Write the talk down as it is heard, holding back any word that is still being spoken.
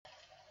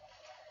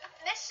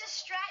Mrs.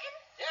 Stratton?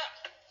 Yeah.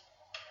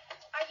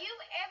 Are you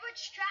Edward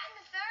Stratton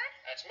III?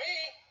 That's me.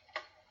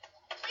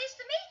 Pleased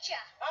to meet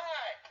you.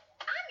 Hi.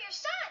 I'm your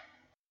son.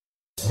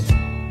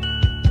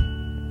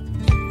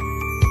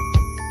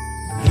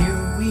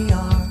 Here we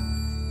are,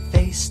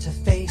 face to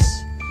face,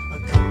 a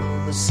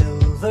couple of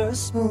silver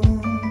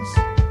spoons,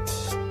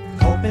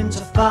 hoping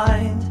to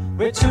find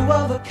we're two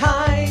of a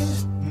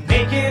kind,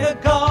 make it a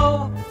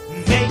go,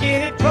 make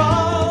it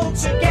grow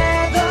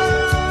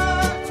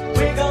together,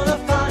 we're gonna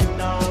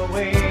find our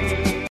way.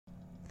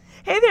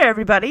 Hey there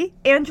everybody,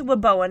 Angela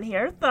Bowen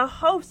here, the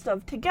host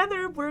of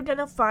Together We're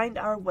Gonna Find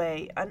Our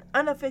Way, an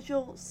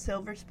unofficial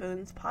Silver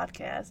Spoons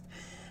podcast.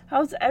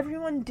 How's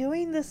everyone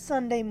doing this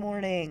Sunday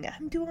morning?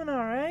 I'm doing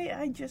alright.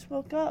 I just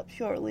woke up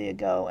shortly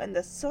ago and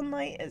the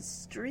sunlight is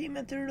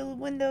streaming through the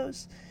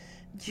windows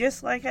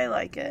just like I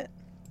like it.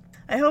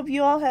 I hope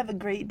you all have a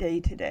great day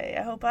today.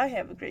 I hope I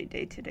have a great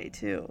day today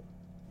too.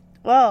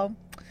 Well,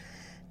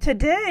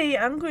 today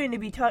I'm going to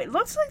be talking,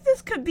 looks like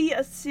this could be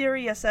a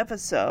serious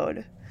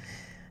episode.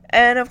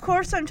 And of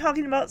course I'm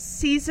talking about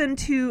Season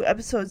 2,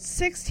 Episode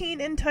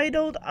 16,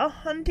 entitled, A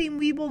Hunting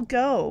We Will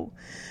Go.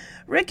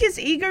 Rick is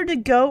eager to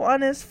go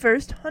on his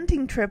first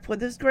hunting trip with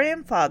his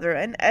grandfather,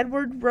 and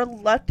Edward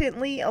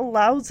reluctantly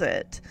allows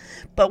it.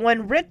 But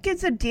when Rick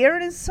gets a deer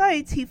in his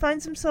sights, he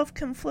finds himself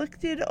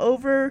conflicted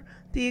over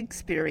the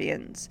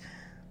experience.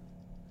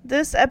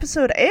 This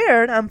episode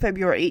aired on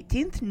February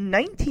 18th,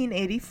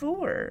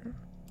 1984.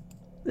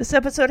 This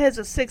episode has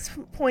a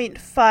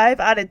 6.5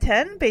 out of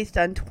 10 based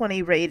on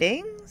 20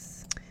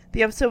 ratings.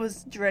 The episode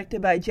was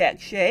directed by Jack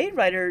Shea,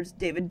 writers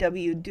David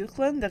W.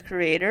 Duclin, the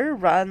creator,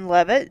 Ron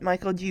Levitt,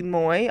 Michael G.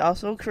 Moy,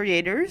 also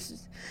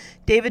creators,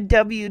 David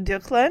W.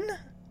 Duclin,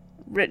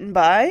 written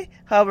by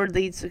Howard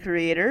Leeds, the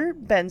creator,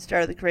 Ben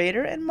Starr, the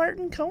creator, and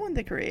Martin Cohen,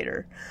 the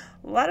creator.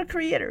 A lot of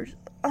creators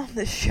on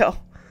this show.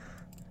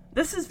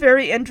 This is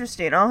very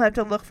interesting. I'll have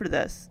to look for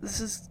this.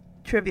 This is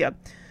trivia.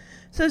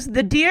 Says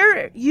the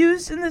deer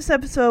used in this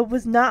episode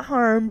was not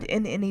harmed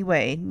in any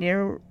way.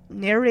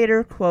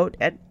 Narrator quote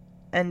at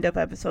end of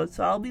episode,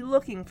 so I'll be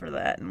looking for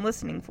that and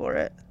listening for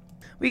it.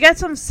 We got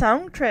some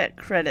soundtrack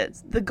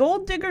credits. The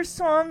Gold Digger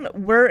song,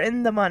 We're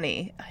in the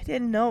Money. I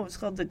didn't know it was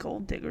called the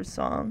Gold Digger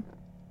song.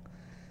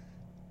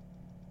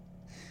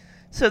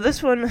 So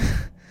this one,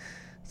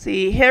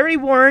 see, Harry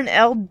Warren,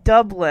 Al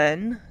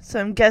Dublin. So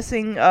I'm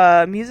guessing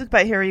music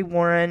by Harry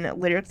Warren,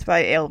 lyrics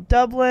by Al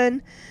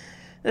Dublin.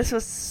 This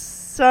was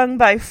sung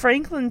by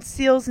Franklin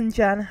Seals and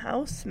John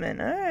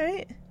Houseman.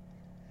 Alright.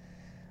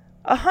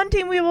 A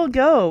Hunting We Will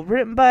Go,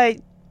 written by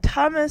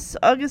Thomas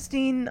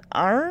Augustine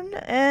Arne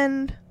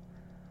and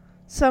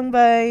sung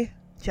by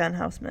John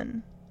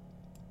Houseman.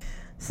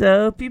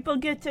 So people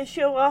get to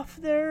show off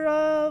their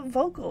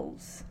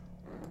vocals.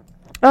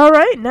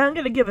 Alright, now I'm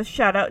going to give a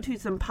shout out to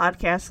some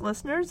podcast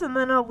listeners, and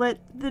then I'll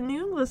let the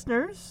new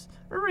listeners,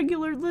 or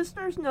regular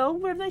listeners, know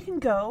where they can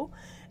go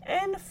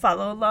and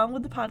follow along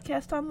with the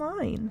podcast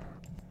online.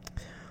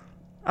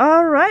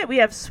 Alright, we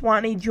have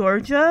Swanee,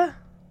 Georgia,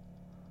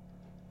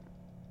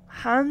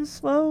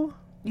 Hounslow,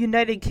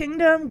 United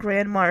Kingdom,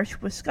 Grand Marsh,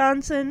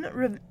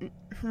 Wisconsin,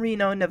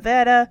 Reno,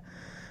 Nevada,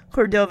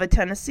 Cordova,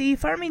 Tennessee,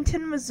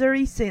 Farmington,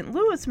 Missouri, St.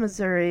 Louis,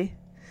 Missouri,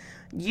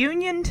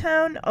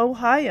 Uniontown,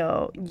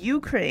 Ohio,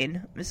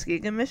 Ukraine,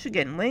 Muskegon,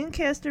 Michigan,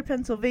 Lancaster,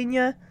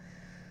 Pennsylvania,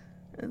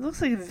 it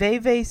looks like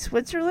Vevey,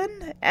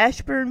 Switzerland,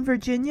 Ashburn,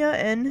 Virginia,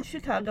 and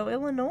Chicago,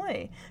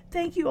 Illinois.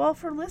 Thank you all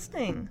for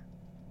listening.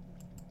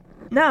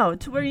 Now,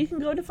 to where you can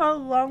go to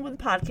follow along with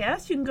the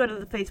podcast, you can go to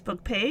the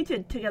Facebook page,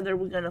 and Together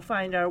We're Going to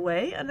Find Our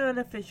Way, an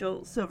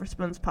unofficial Silver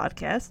Spoons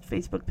podcast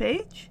Facebook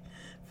page.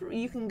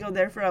 You can go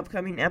there for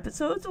upcoming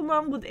episodes,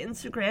 along with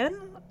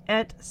Instagram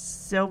at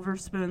Silver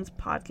Spoons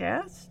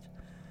Podcast,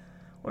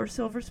 or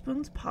Silver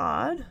Spoons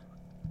Pod.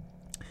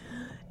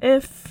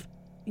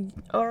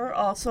 Or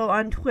also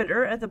on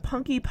Twitter at the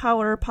Punky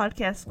Power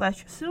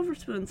Podcast / Silver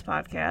Spoons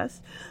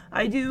Podcast.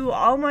 I do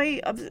all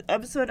my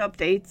episode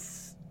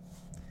updates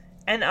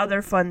and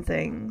other fun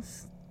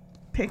things.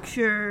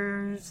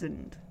 Pictures,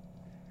 and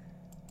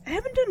I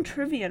haven't done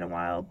trivia in a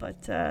while,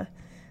 but I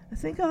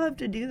think I'll have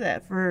to do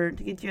that to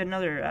get you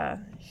another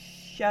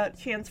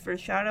chance for a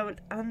shout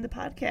out on the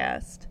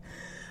podcast.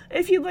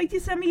 If you'd like to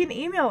send me an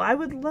email, I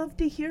would love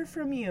to hear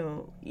from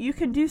you. You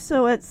can do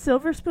so at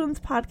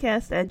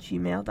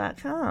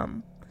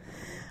silverspoonspodcast@gmail.com.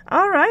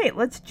 Alright,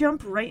 let's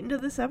jump right into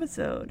this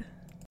episode.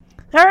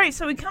 Alright,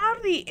 so we come out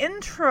of the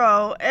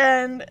intro,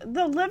 and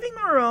the living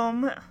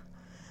room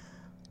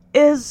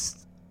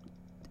it's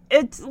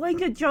like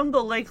a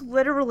jungle, like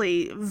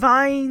literally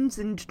vines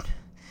and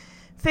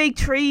fake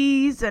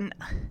trees, and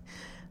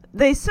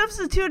they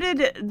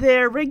substituted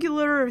their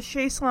regular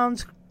chaise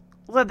lounge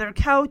leather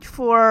couch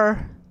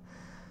for,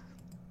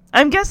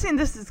 I'm guessing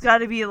this has got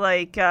to be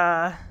like,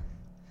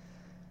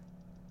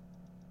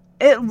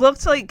 it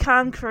looks like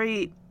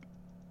concrete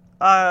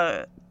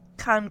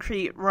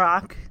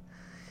rock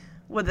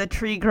with a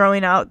tree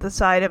growing out the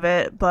side of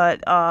it,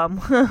 but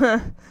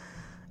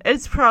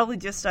It's probably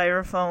just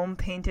styrofoam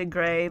painted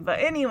gray. But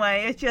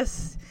anyway, it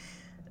just...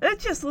 It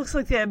just looks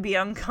like that'd be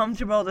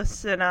uncomfortable to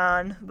sit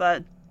on.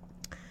 But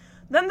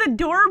then the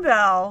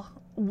doorbell,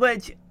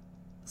 which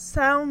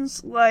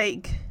sounds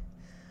like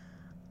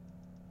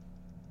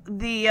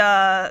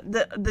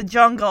the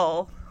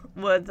jungle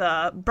with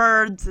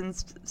birds and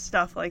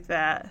stuff like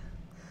that.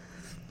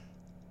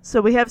 So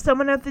we have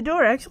someone at the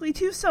door. Actually,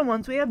 two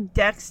someones. We have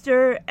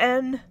Dexter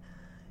and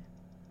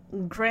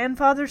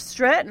Grandfather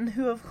Stratton,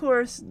 who, of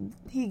course,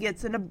 he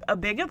gets a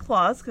big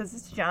applause because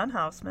it's John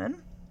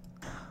Houseman.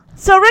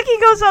 So Ricky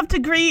goes up to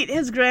greet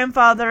his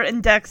grandfather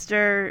and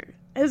Dexter.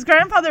 His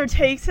grandfather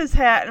takes his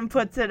hat and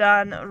puts it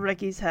on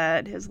Ricky's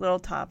head, his little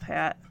top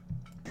hat.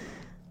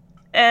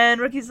 And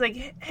Ricky's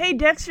like, "Hey,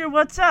 Dexter,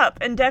 what's up?"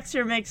 And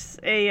Dexter makes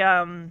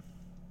a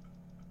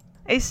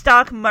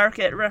stock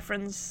market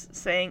reference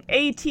saying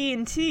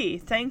AT&T,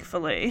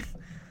 thankfully.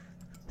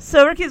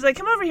 So Ricky's like,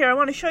 "Come over here, I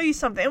want to show you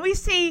something." And we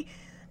see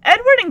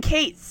Edward and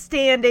Kate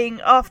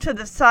standing off to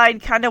the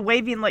side, kind of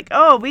waving like,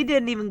 "Oh, we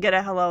didn't even get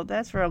a hello.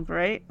 That's real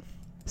great."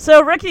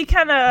 So Ricky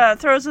kind of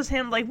throws his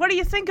hand like, "What do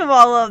you think of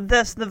all of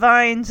this, the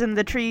vines and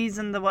the trees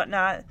and the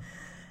whatnot?"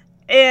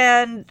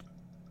 And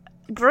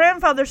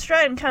Grandfather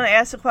Stratton kind of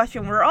asks a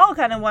question we're all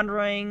kind of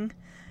wondering.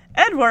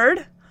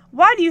 "Edward,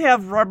 why do you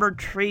have rubber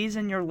trees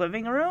in your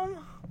living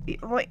room?"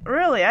 Like,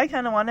 really, I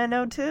kind of want to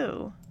know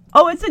too.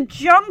 "Oh, it's a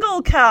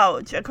jungle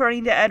couch,"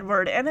 according to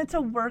Edward, "and it's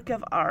a work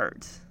of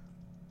art."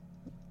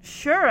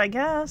 Sure, I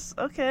guess.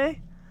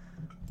 Okay.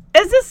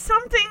 Is this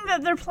something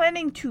that they're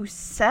planning to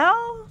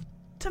sell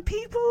to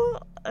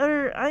people?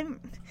 Or I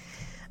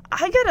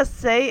gotta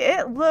say,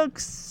 it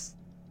looks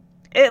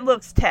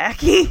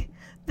tacky.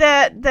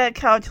 That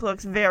couch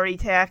looks very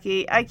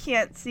tacky. I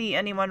can't see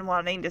anyone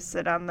wanting to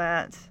sit on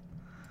that.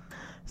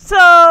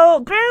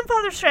 So,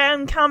 Grandfather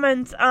Stratton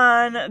comments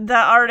on the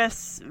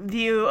artist's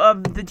view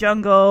of the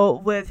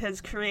jungle with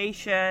his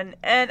creation,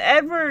 and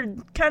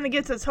Edward kind of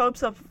gets his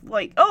hopes up,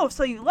 like, "Oh,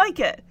 so you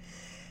like it?"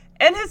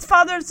 And his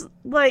father's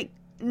like,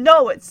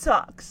 "No, it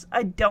sucks.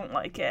 I don't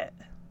like it."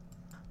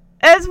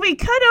 As we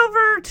cut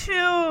over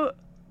to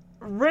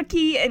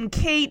Ricky and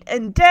Kate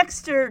and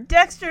Dexter,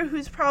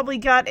 who's probably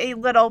got a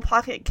little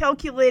pocket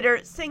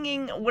calculator,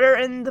 singing "We're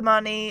in the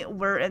money,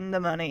 we're in the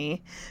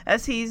money,"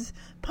 as he's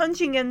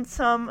punching in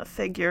some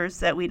figures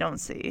that we don't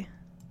see.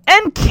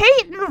 And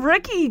Kate and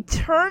Ricky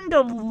turn to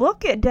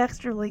look at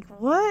Dexter like,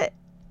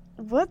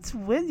 what's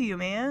with you,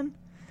 man?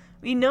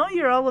 We know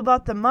you're all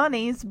about the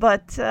monies,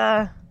 but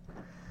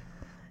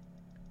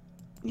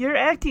you're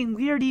acting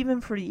weird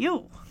even for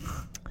you.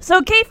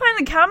 So Kate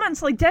finally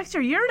comments like,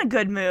 "Dexter, you're in a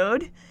good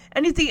mood."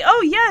 And he's like,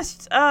 "Oh,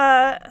 yes,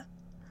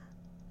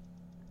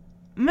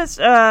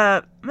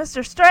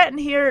 Mr. Stratton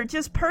here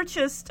just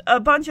purchased a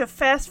bunch of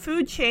fast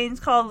food chains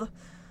called,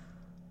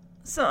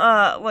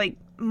 like,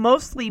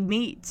 Mostly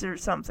Meats or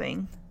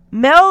something.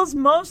 Mel's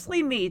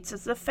Mostly Meats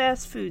is a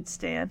fast food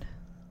stand.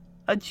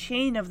 A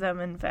chain of them,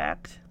 in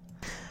fact."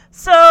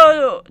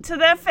 So, to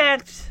that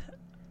fact,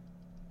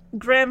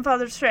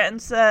 Grandfather Stratton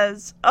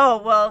says, "Oh,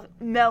 well,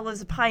 Mel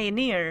is a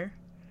pioneer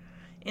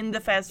in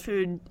the fast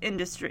food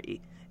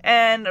industry."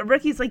 And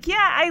Ricky's like,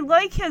 "Yeah, I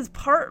like his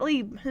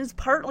partly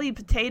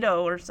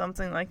potato," or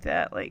something like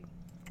that. Like,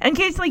 and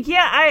Kate's like,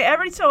 "Yeah,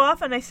 every so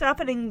often I stop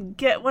in and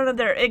get one of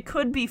their it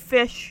could be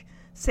fish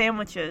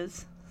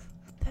sandwiches."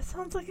 That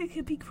sounds like it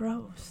could be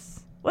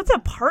gross. What's a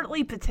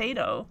partly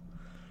potato?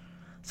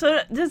 So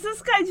does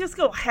this guy just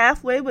go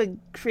halfway with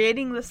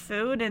creating this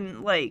food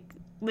and like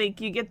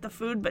you get the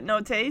food but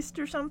no taste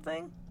or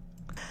something?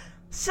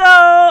 So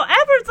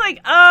Edward's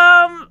like,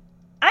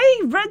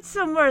 I read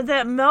somewhere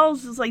that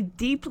Mel's is, like,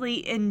 deeply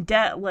in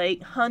debt,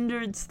 like,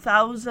 hundreds,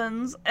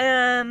 thousands,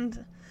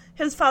 and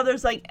his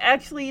father's like,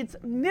 "Actually, it's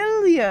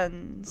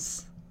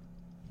millions."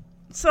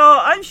 So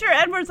I'm sure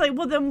Edward's like,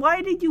 "Well, then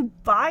why did you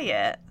buy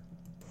it?"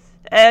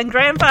 And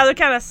Grandfather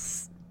kind of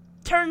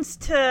turns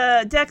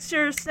to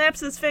Dexter, snaps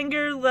his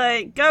finger,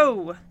 like,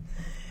 "Go."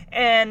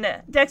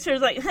 And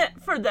Dexter's like,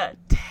 "For the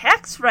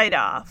tax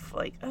write-off."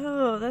 Like,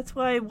 oh, that's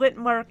why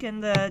Whitmark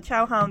and the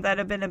Chowhound that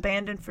have been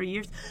abandoned for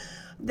years.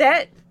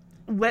 That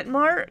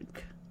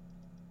Whitmark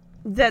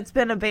that's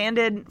been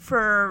abandoned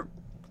for,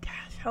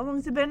 gosh, how long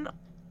has it been?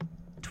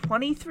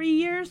 23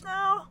 years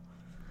now?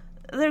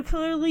 They're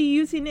clearly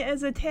using it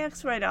as a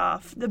tax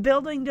write-off. The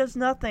building does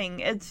nothing.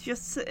 It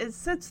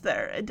sits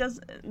there.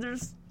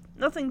 There's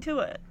nothing to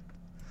it.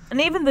 And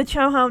even the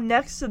Chowhound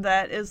next to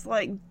that is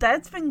like,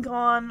 that's been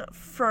gone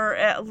for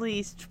at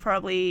least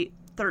probably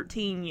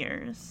 13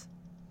 years.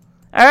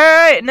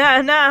 Alright,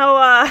 now,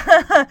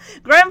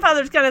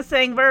 Grandfather's kind of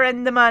saying, "We're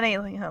in the money."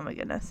 Like, oh my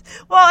goodness.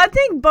 Well, I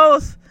think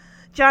both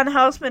John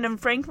Houseman and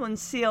Franklin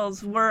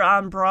Seals were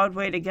on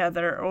Broadway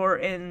together, or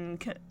in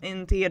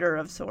theater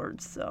of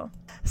sorts, so.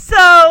 So,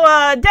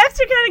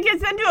 Dexter kind of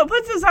gets into it,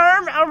 puts his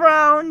arm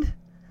around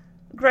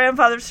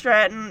Grandfather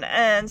Stratton,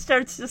 and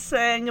starts to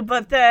sing,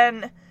 but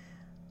then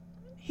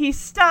he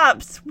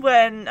stops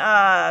when,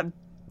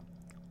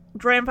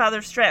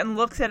 Grandfather Stratton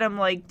looks at him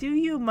like, "Do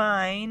you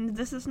mind?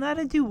 This is not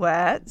a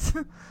duet."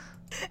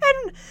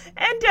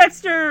 and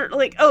Dexter,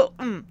 like,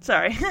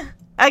 sorry.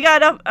 I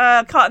got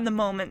caught in the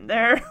moment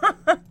there.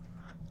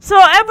 So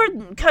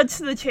Edward cuts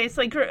to the chase,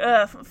 like,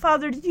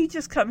 Father, did you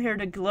just come here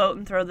to gloat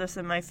and throw this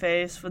in my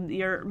face with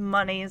your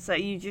monies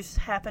that you just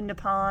happened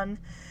upon?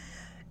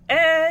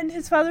 And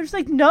his father's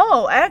like,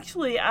 no,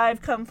 actually,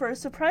 I've come for a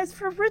surprise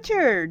for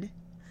Richard.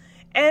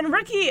 And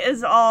Ricky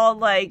is all,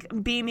 like,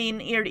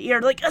 beaming ear to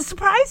ear, like, a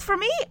surprise for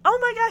me? Oh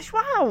my gosh,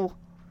 wow.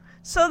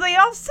 So they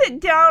all sit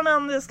down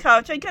on this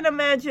couch. I can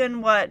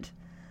imagine what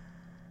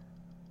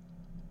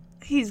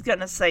he's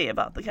gonna say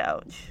about the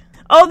couch.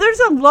 Oh, there's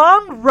a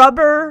long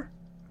rubber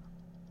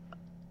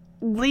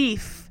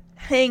leaf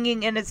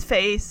hanging in his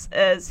face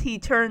as he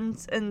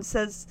turns and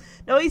says,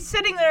 no, he's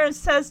sitting there and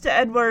says to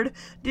Edward,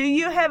 do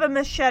you have a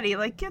machete?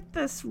 Like, get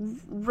this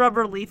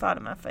rubber leaf out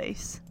of my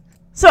face.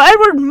 So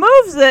Edward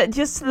moves it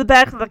just to the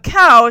back of the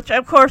couch.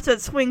 Of course, it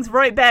swings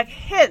right back,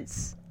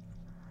 hits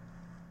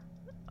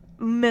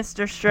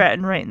Mr.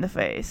 Stratton right in the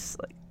face.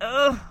 Like,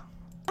 ugh.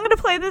 I'm going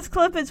to play this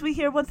clip as we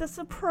hear what the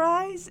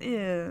surprise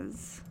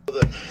is.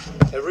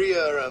 Every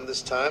year around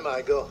this time,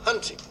 I go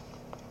hunting.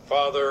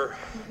 Father,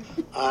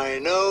 I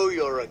know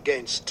you're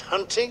against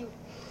hunting,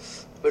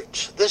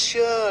 but this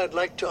year I'd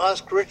like to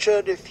ask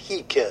Richard if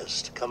he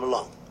cares to come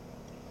along.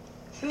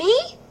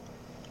 Me?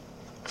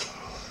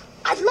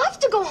 I'd love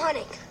to go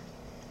hunting.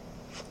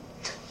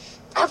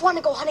 I've wanted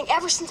to go hunting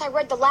ever since I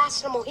read The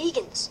Last of the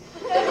Mohegans.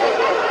 You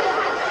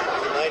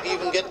might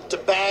even get to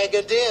bag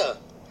a deer.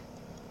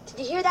 Did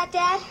you hear that,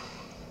 Dad?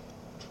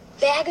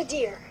 Bag a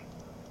deer.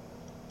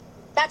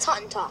 That's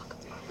hunting talk.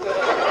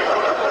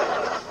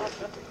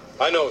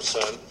 I know,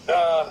 son.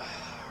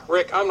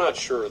 Rick, I'm not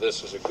sure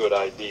this is a good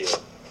idea.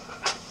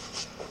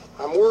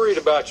 I'm worried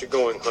about you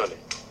going hunting.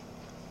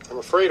 I'm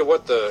afraid of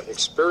what the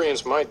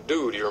experience might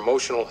do to your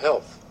emotional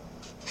health.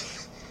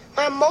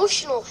 My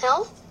emotional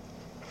health?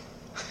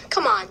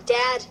 Come on,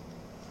 Dad.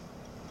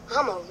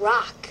 I'm a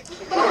rock.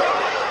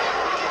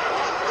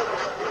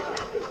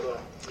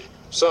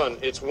 Son,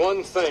 it's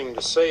one thing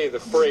to say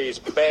the phrase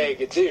bag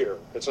a deer.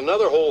 It's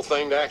another whole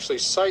thing to actually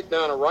sight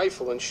down a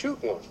rifle and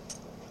shoot one.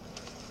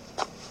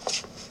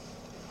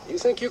 You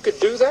think you could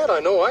do that? I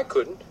know I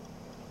couldn't.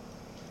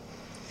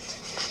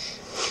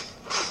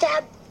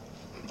 Dad,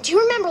 do you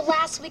remember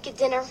last week at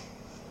dinner?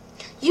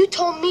 You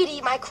told me to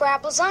eat my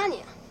crab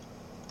lasagna.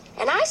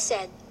 And I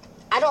said,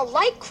 I don't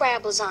like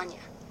crab lasagna.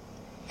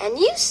 And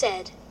you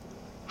said,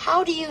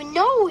 how do you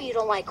know you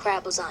don't like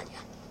crab lasagna?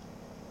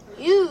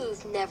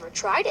 You've never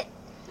tried it.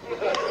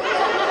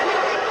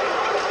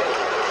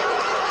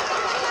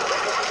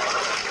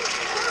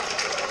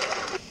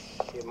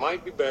 It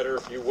might be better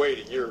if you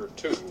wait a year or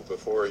two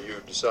before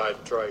you decide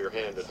to try your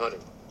hand at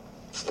hunting.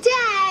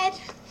 Dad!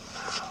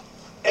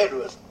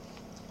 Edward,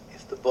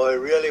 if the boy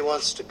really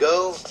wants to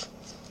go,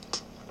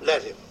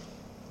 let him.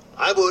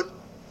 I would.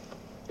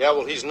 Yeah,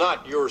 well, he's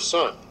not your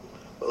son.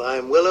 Well,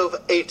 I'm well over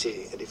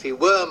 80, and if he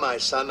were my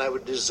son, I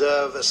would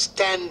deserve a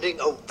standing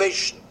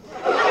ovation.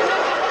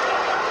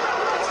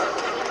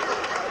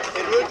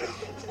 Edward,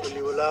 will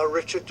you allow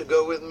Richard to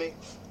go with me?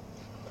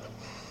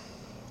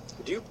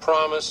 Do you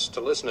promise to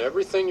listen to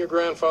everything your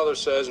grandfather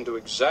says and do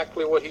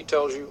exactly what he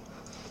tells you?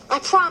 I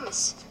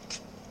promise.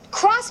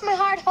 Cross my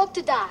heart, hope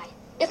to die.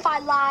 If I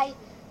lie,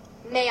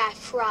 may I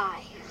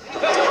fry.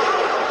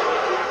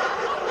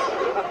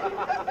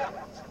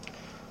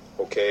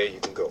 Okay, you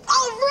can go.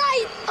 All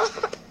right!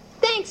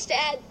 Thanks,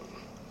 Dad.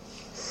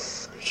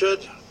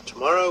 Richard,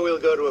 tomorrow we'll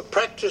go to a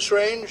practice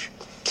range,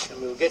 and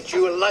we'll get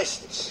you a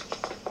license.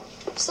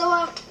 So,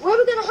 where are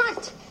we gonna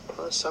hunt?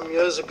 Well, some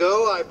years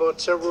ago, I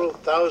bought several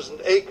thousand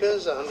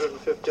acres,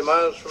 150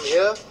 miles from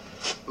here,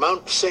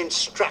 Mount St.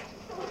 Stratton.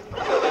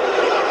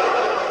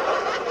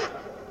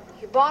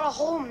 You bought a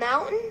whole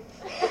mountain?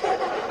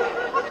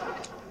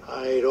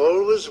 I'd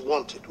always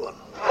wanted one.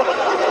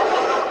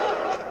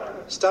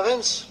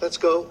 Starrins, let's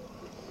go.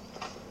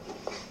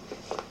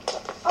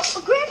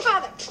 Oh,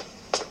 Grandfather!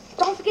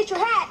 Don't forget your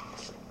hat.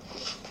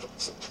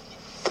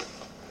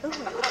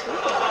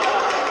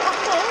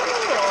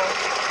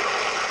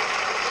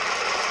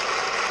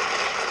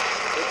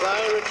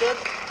 Goodbye, Richard.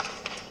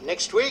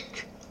 Next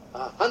week,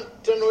 a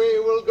hunting we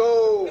will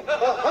go.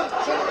 A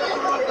hunting we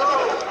will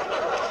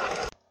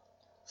go.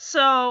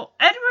 So,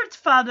 Edward's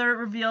father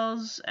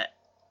reveals,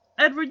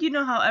 Edward, you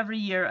know how every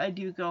year I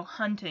do go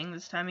hunting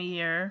this time of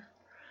year.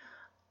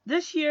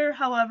 This year,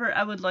 however,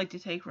 I would like to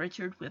take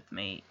Richard with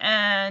me.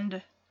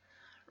 And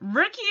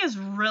Ricky is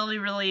really,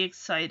 really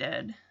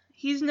excited.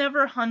 He's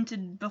never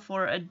hunted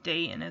before a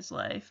day in his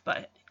life,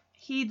 but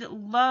he'd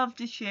love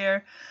to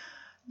share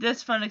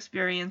this fun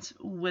experience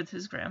with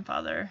his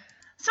grandfather.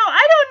 So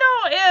I don't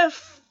know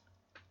if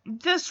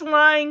this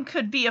line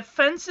could be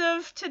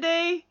offensive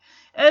today,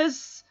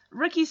 as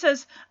Ricky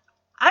says,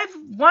 I've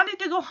wanted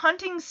to go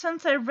hunting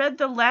since I read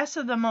The Last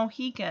of the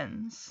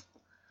Mohegans.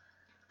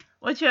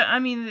 Which, I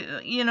mean,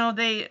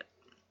 they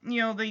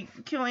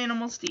kill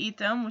animals to eat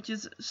them, which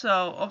is,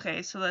 so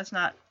that's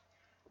not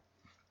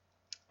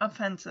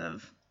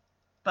offensive.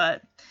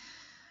 But,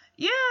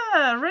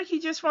 yeah, Ricky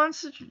just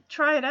wants to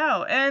try it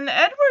out. And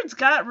Edward's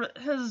got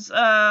his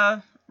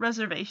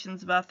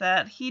reservations about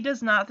that. He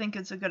does not think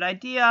it's a good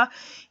idea.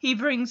 He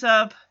brings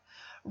up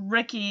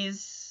Ricky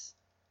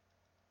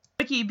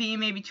being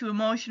maybe too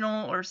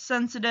emotional or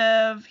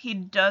sensitive. He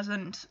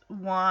doesn't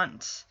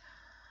want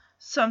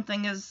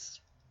something as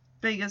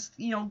big as,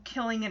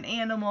 killing an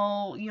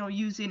animal,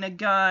 using a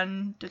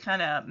gun to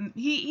kind of...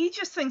 He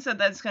just thinks that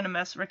that's going to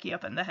mess Ricky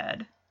up in the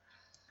head.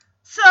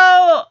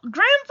 So,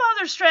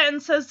 Grandfather Stratton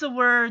says the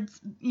words,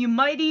 "You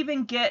might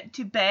even get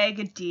to bag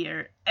a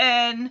deer,"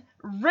 and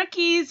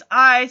Ricky's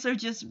eyes are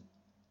just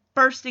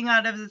bursting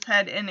out of his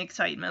head in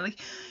excitement.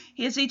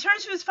 As he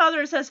turns to his father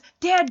and says,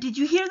 "Dad, did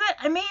you hear that?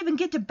 I may even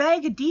get to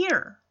bag a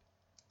deer."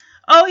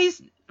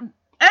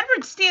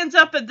 Edward stands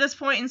up at this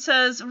point and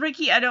says,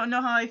 "Ricky, I don't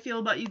know how I feel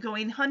about you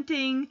going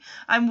hunting.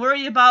 I'm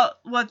worried about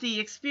what the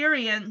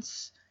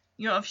experience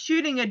of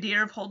shooting a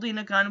deer, of holding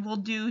a gun, will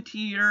do to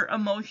your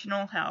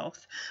emotional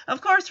health." Of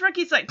course,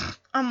 Ricky's like,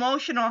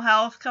 "Emotional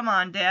health? Come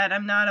on, Dad,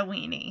 I'm not a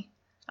weenie.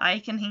 I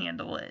can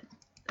handle it."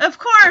 Of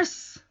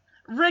course,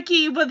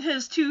 Ricky, with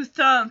his two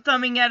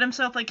thumbing at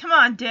himself, like, "Come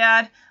on,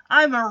 Dad,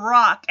 I'm a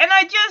rock." And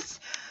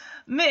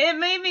it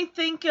made me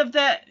think of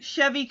that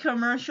Chevy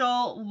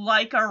commercial,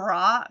 Like a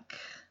Rock.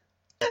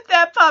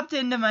 That popped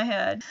into my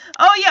head.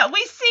 Oh yeah,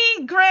 we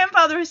see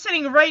Grandfather, who's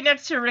sitting right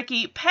next to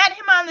Ricky, pat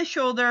him on the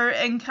shoulder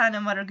and kind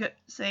of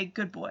say,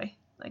 "Good boy."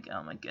 Like,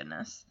 oh my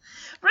goodness.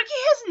 Ricky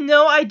has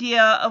no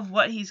idea of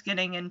what he's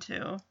getting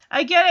into.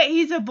 I get it,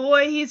 he's a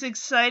boy, he's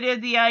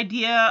excited. The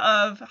idea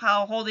of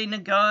how holding a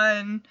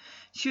gun,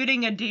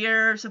 shooting a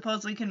deer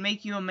supposedly can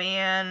make you a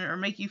man, or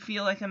make you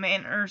feel like a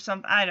man, or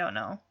something. I don't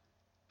know.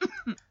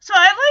 So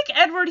I like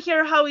Edward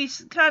here, how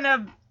he's kind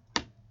of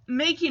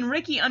making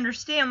Ricky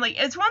understand, like,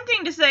 it's one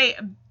thing to say,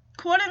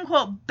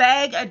 quote-unquote,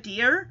 bag a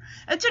deer.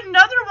 It's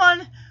another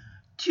one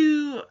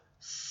to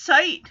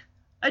sight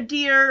a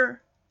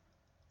deer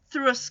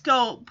through a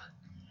scope,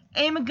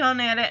 aim a gun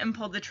at it, and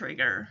pull the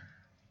trigger.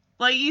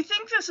 Like, you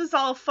think this is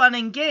all fun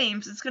and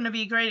games, it's going to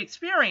be a great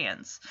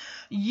experience.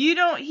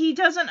 He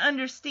doesn't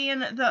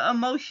understand the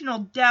emotional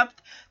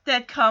depth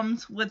that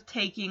comes with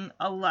taking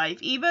a life.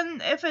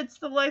 Even if it's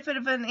the life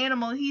of an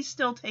animal, he's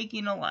still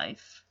taking a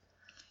life.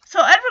 So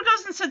Edward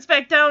goes and sits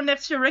back down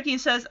next to Ricky and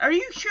says, "Are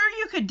you sure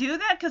you could do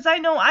that? Because I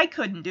know I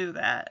couldn't do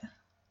that."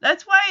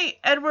 That's why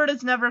Edward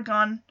has never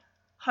gone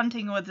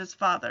hunting with his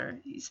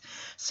father.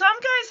 Some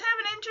guys have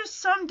an interest,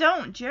 some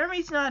don't.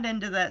 Jeremy's not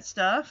into that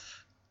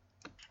stuff.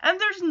 And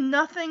there's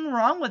nothing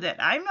wrong with it.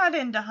 I'm not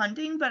into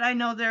hunting, but I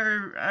know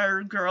there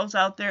are girls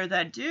out there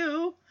that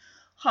do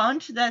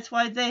hunt. That's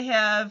why they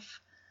have,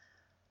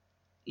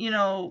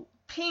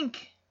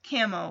 pink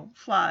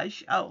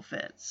camouflage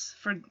outfits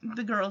for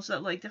the girls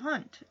that like to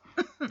hunt.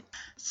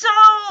 So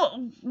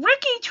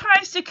Ricky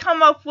tries to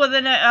come up with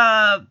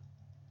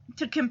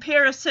to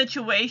compare a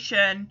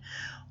situation.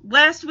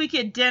 Last week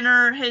at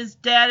dinner, his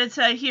dad had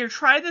said, "Here,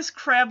 try this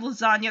crab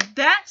lasagna."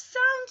 That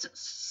sounds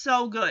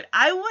so good.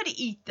 I would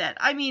eat that.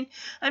 I mean,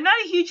 I'm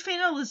not a huge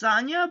fan of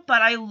lasagna,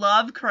 but I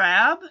love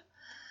crab.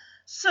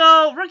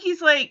 So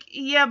Ricky's like,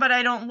 "Yeah, but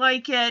I don't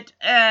like it."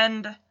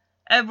 And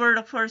Edward,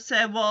 of course,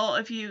 said,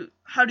 "Well,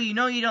 how do you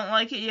know you don't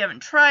like it? You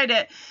haven't tried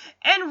it."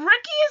 And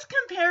Ricky is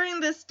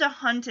comparing this to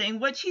hunting,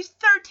 which he's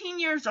 13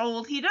 years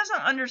old. He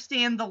doesn't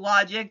understand the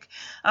logic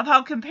of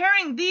how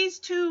comparing these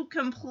two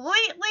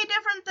completely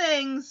different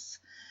things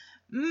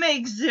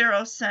makes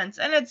zero sense,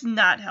 and it's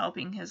not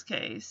helping his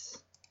case.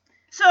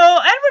 So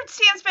Edward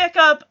stands back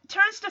up,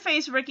 turns to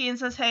face Ricky, and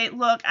says, "Hey,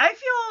 look, I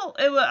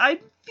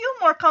feel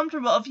more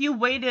comfortable if you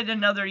waited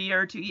another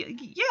year or two."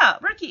 Yeah,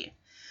 Ricky.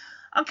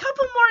 A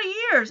couple more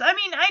years. I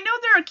mean, I know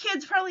there are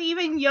kids probably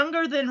even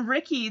younger than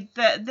Ricky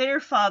that their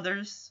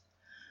fathers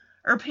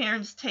or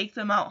parents take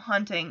them out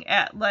hunting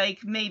at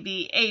like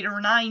maybe 8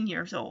 or 9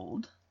 years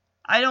old.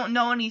 I don't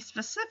know any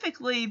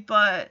specifically,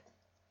 but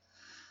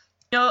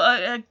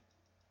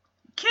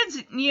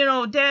kids,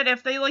 Dad,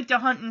 if they like to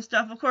hunt and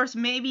stuff, of course,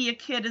 maybe a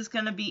kid is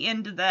going to be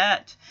into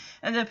that,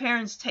 and the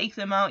parents take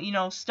them out,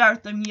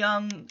 start them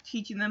young,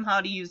 teaching them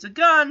how to use a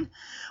gun,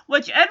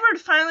 which Edward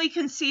finally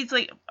concedes,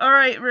 like, "All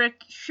right,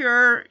 Rick,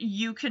 sure,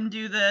 you can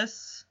do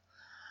this."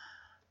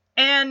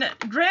 And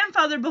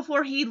Grandfather,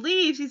 before he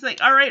leaves, he's like,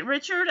 "All right,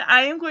 Richard,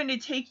 I am going to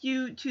take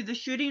you to the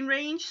shooting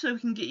range so we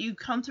can get you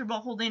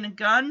comfortable holding a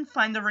gun,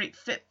 find the right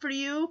fit for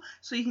you,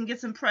 so you can get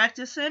some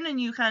practice in, and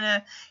you kind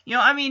of,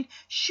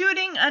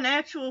 shooting an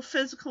actual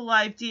physical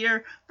live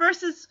deer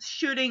versus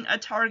shooting a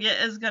target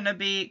is going to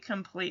be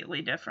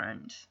completely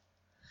different."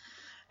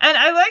 And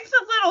I like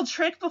the little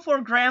trick before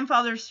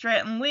Grandfather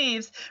Stratton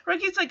leaves.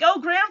 Ricky's like, "Oh,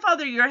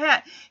 Grandfather, your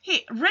hat."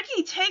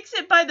 Ricky takes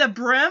it by the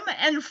brim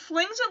and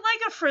flings it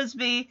like a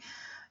frisbee,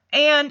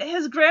 and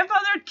his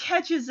grandfather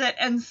catches it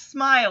and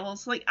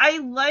smiles. Like, I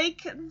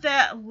like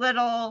that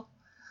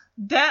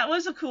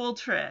was a cool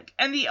trick.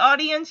 And the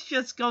audience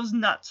just goes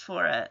nuts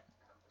for it.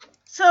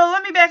 So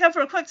let me back up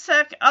for a quick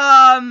sec.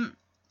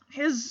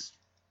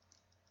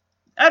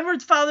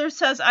 Edward's father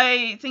says,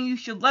 "I think you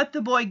should let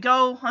the boy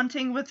go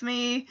hunting with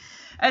me."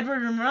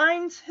 Edward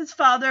reminds his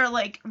father,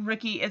 like,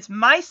 "Ricky, it's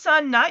my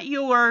son, not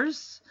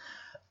yours."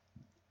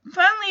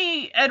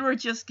 Finally, Edward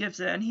just gives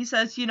in. He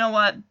says, "You know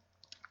what?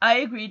 I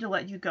agree to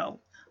let you go.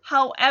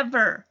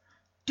 However,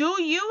 Do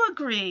you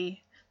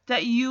agree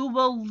that you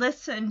will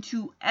listen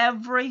to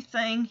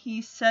everything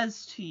he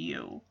says to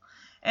you?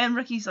 And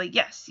Ricky's like,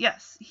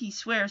 yes, he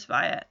swears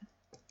by it.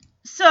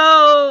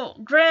 So,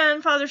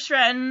 Grandfather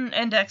Stratton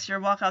and Dexter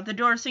walk out the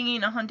door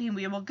singing A Hunting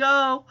We Will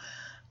Go.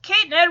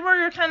 Kate and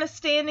Edward are kind of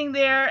standing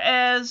there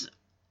as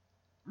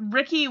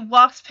Ricky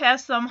walks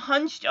past them,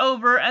 hunched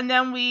over, and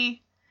then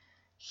we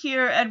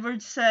hear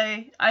Edward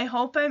say, I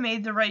hope I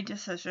made the right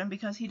decision,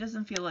 because he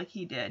doesn't feel like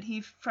he did.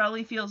 He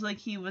probably feels like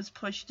he was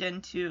pushed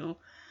into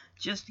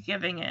just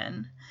giving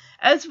in.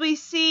 As we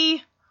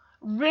see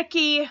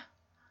Ricky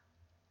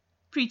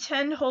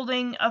pretend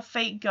holding a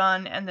fake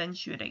gun and then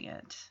shooting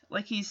it.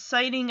 Like he's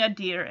sighting a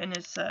deer in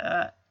his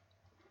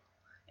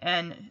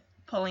and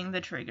pulling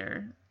the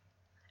trigger.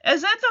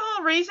 Is that the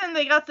whole reason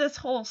they got this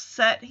whole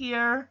set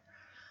here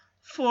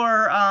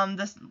for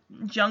this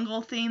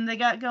jungle theme they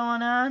got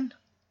going on?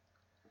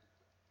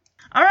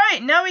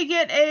 Alright, now we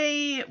get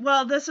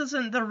this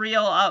isn't the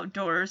real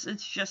outdoors,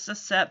 it's just a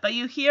set, but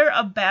you hear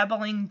a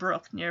babbling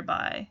brook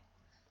nearby.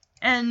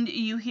 And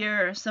you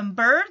hear some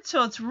birds,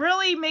 so it's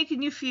really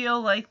making you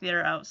feel like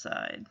they're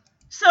outside.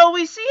 So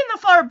we see in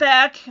the far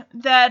back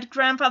that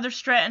Grandfather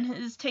Stratton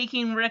is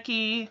taking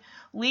Ricky,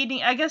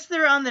 leading, I guess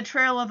they're on the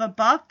trail of a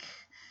buck,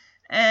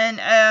 and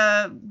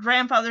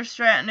Grandfather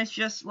Stratton is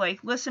just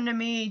like, listen to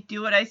me,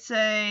 do what I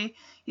say,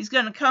 he's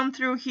gonna come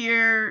through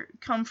here,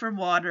 come for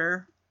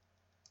water.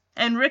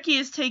 And Ricky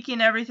is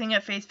taking everything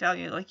at face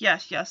value, like,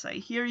 yes, I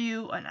hear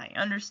you, and I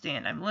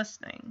understand, I'm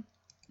listening.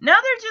 Now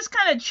they're just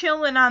kind of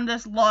chilling on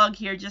this log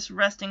here, just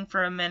resting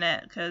for a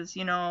minute, because,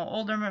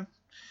 older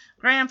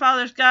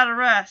Grandfather's got to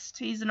rest.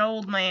 He's an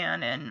old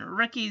man, and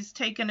Ricky's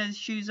taking his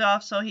shoes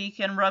off so he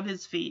can rub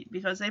his feet,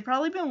 because they've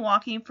probably been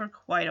walking for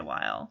quite a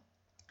while.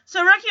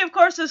 So Ricky, of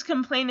course, is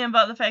complaining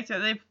about the fact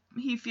that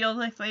he feels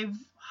like they've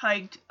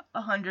hiked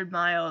 100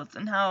 miles,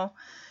 and how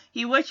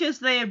he wishes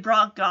they had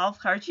brought golf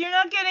carts. You're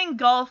not getting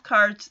golf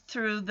carts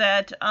through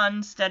that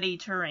unsteady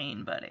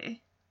terrain,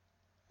 buddy.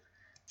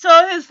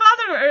 So his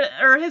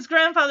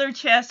grandfather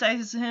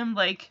chastises him,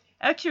 like,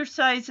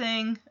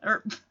 exercising,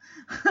 or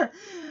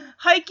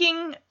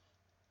hiking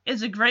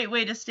is a great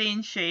way to stay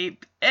in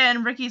shape.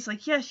 And Ricky's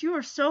like, yes, you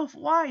are so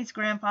wise,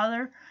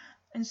 Grandfather,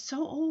 and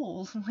so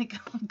old. Like,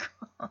 oh,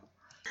 God.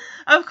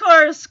 Of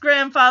course,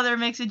 Grandfather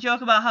makes a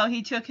joke about how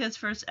he took his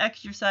first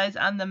exercise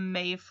on the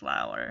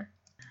Mayflower.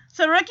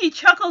 So Ricky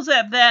chuckles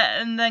at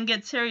that and then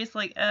gets serious,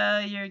 like,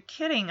 you're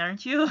kidding,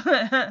 aren't you?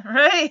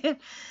 Right?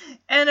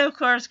 And of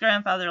course,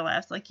 Grandfather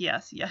laughs, like,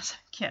 yes, I'm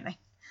kidding.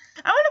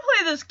 I want to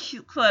play this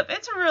cute clip.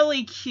 It's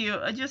really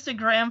cute. Just a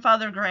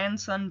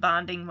grandfather-grandson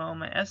bonding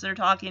moment as they're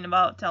talking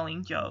about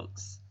telling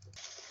jokes.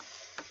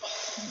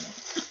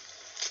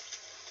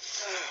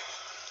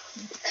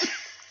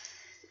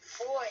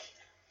 Boy,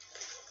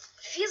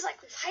 it feels like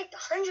we've hiked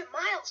 100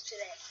 miles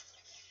today.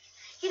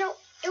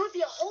 It would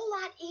be a whole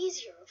lot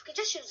easier if we could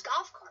just use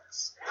golf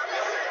carts.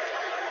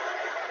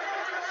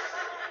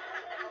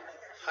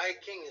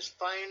 Hiking is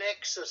fine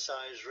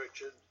exercise,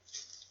 Richard.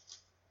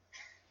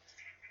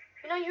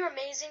 You're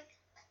amazing.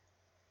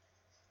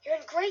 You're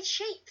in great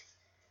shape.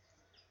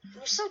 And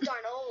you're so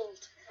darn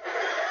old.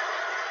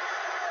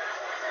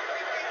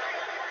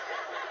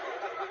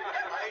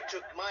 I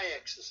took my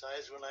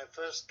exercise when I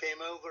first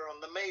came over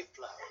on the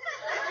Mayflower.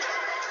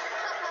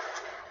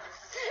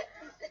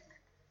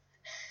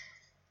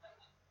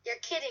 You're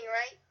kidding,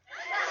 right?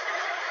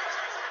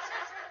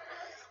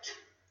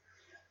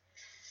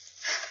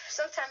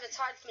 Sometimes it's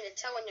hard for me to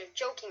tell when you're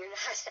joking or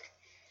not.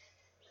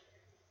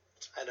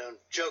 I don't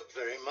joke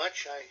very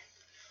much. I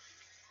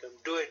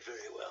don't do it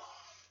very well.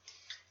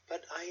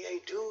 But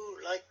I do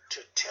like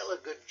to tell a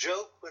good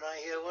joke when I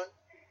hear one.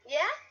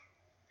 Yeah?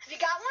 Have you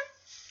got one?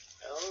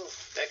 Oh,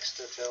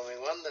 Dexter told me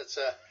one that's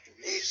a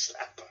knee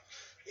slapper.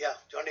 Yeah,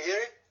 do you want to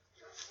hear it?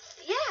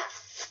 Yeah.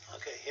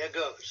 Okay, here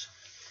goes.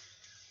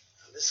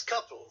 This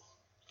couple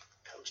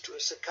comes to a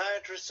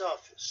psychiatrist's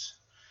office,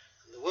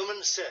 and the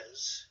woman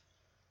says,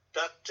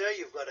 Doctor,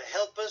 you've got to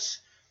help us.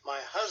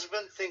 My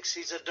husband thinks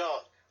he's a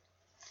dog.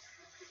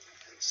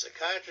 And the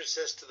psychiatrist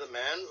says to the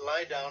man,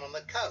 lie down on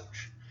the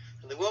couch.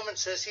 And the woman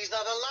says he's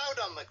not allowed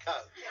on the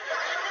couch.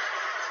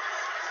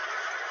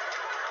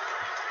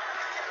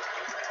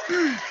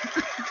 Boy,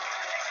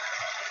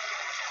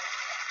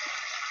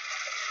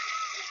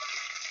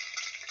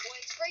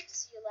 it's great to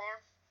see you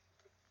laugh.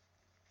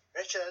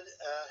 Richard,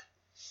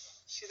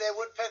 see that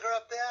woodpecker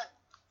up there?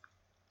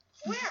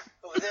 Where?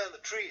 Over there in the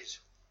trees.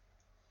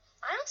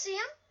 I don't see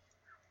him.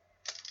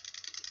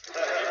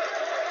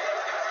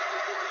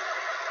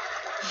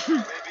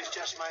 Maybe it's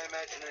just my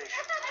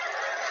imagination.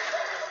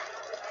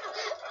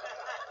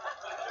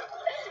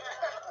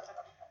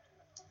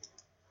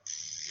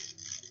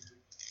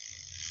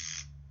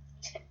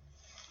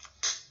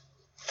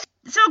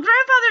 So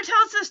Grandfather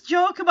tells this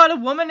joke about a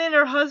woman and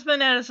her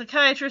husband at a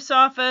psychiatrist's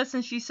office,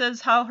 and she says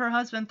how her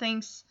husband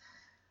thinks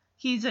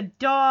he's a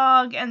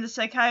dog, and the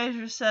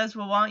psychiatrist says,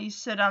 well, why don't you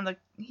sit on the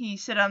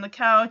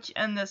couch,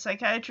 and the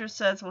psychiatrist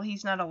says, well,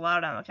 he's not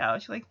allowed on the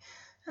couch. Like,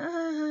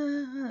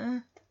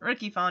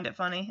 Ricky found it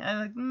funny. I'm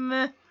like,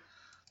 meh.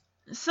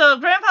 So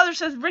grandfather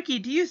says,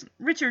 Richard,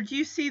 do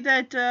you see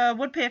that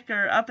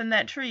woodpecker up in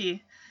that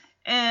tree?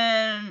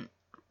 And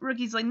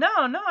Ricky's like, no,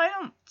 I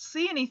don't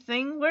see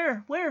anything.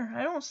 Where?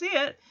 I don't see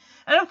it.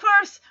 And of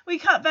course, we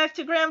cut back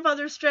to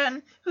Grandfather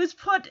Stratton, who's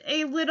put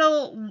a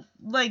little,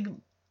 like,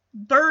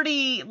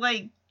 birdie,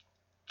 like,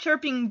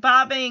 chirping,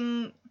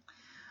 bobbing,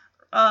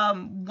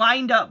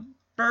 wind-up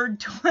bird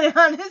toy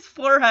on his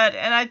forehead,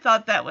 and I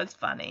thought that was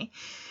funny.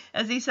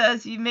 As he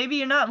says, maybe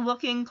you're not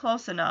looking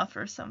close enough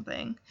or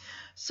something.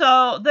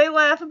 So they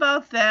laugh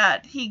about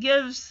that. He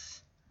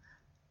gives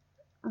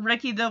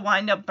Ricky the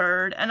wind-up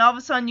bird, and all of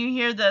a sudden you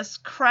hear this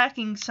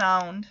cracking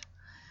sound.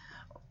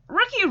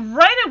 Ricky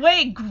right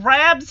away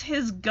grabs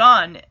his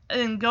gun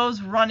and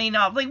goes running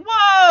off. Like,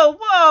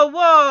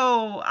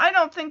 whoa! I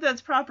don't think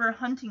that's proper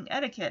hunting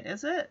etiquette,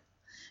 is it?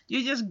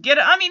 You just get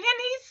it. I mean,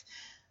 and he's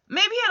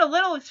maybe had a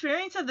little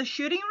experience at the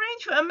shooting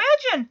range. But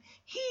imagine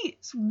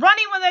he's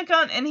running with that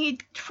gun and he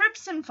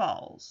trips and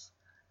falls.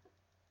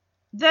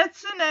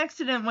 That's an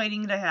accident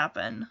waiting to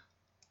happen.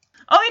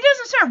 Oh, he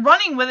doesn't start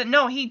running with it.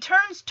 No, he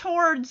turns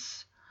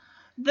towards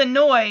the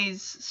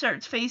noise,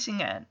 starts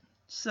facing it.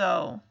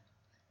 So,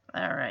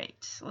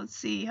 alright. Let's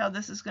see how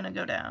this is going to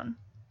go down.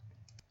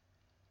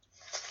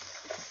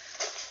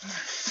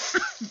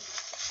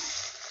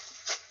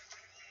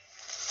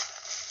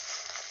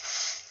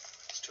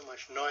 It's too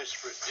much noise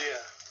for a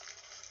deer.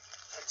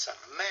 That's a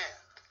man.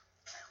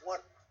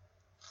 What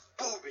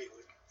booby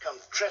would come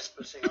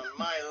trespassing on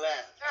my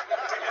land?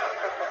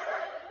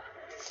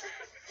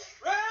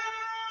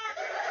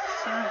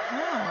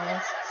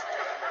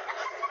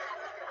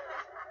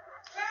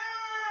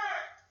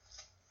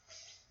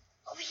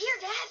 Over here,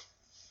 Dad.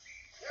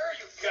 There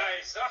you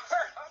guys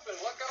are. I've been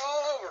looking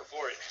all over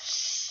for you.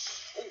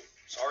 Oh,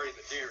 sorry,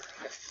 the deer.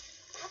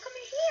 How come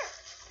you're here?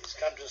 He's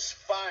come to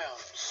spy on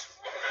us.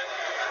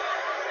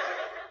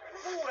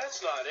 Oh,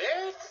 that's not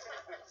it.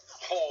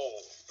 Oh,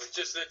 but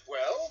just that,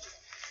 well,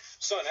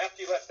 son,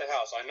 after you left the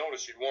house, I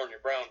noticed you'd worn your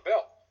brown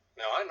belt.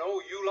 Now, I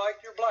know you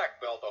like your black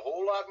belt a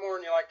whole lot more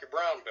than you like your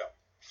brown belt.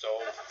 So,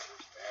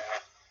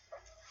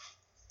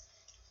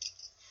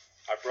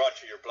 I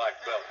brought you your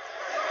black belt.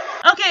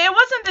 Okay, it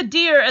wasn't the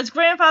deer. As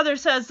Grandfather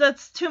says,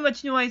 that's too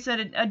much noise, that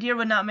a deer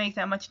would not make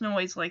that much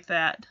noise like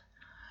that.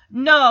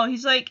 No,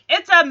 he's like,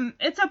 it's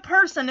a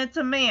person, it's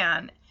a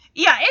man.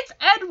 Yeah, it's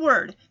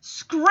Edward,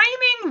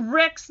 screaming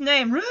Rick's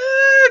name. Rick,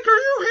 are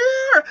you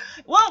here?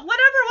 Well,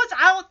 whatever was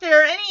out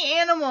there, any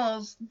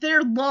animals,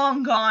 they're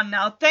long gone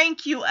now.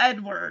 Thank you,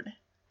 Edward.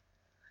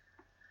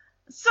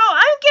 So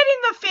I'm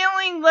getting the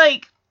feeling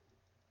like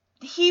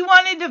he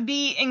wanted to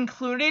be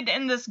included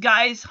in this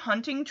guy's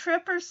hunting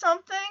trip or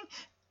something.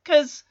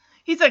 Because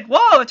he's like,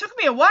 whoa, it took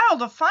me a while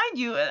to find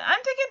you. And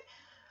I'm thinking,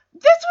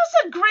 this was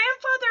a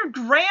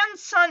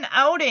grandfather-grandson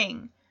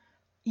outing.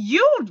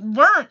 You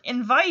weren't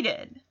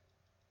invited.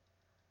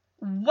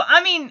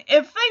 I mean,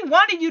 if they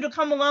wanted you to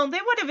come along, they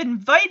would have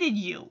invited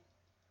you.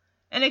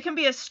 And it can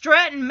be a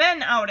Stratton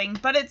men outing,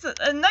 but it's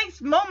a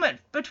nice moment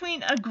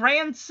between a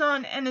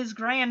grandson and his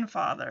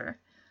grandfather.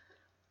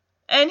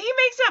 And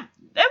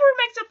Edward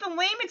makes up the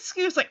lame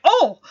excuse like,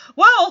 oh,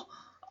 well,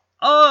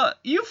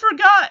 you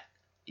forgot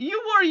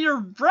you wore your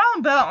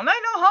brown belt, and I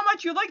know how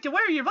much you like to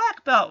wear your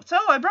black belt, so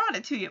I brought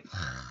it to you.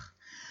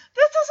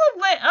 This is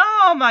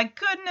oh my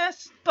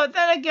goodness. But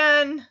then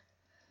again,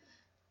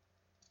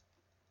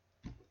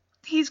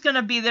 he's going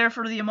to be there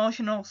for the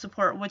emotional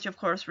support, which of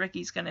course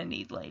Ricky's going to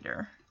need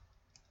later.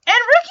 And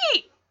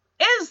Ricky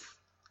is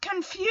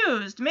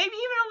confused, maybe even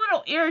a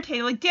little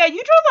irritated. Like, Dad,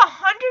 you drove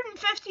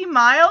 150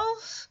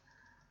 miles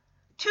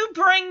to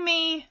bring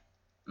me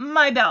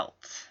my belt.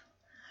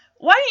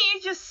 Why didn't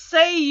you just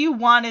say you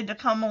wanted to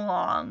come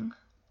along?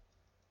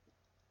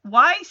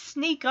 Why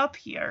sneak up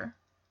here?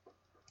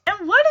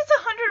 And what is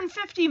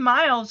 150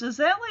 miles? Is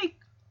that like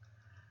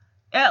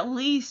at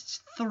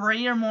least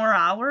 3 or more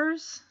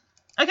hours?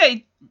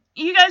 Okay,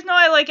 you guys know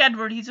I like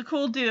Edward. He's a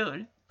cool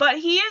dude. But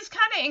he is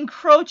kind of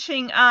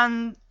encroaching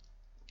on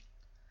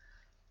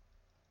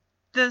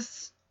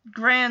this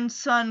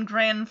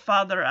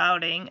grandson-grandfather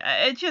outing.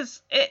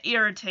 It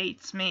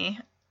irritates me.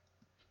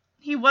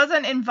 He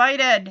wasn't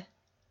invited.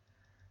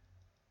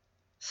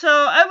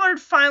 So Edward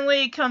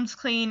finally comes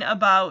clean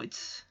about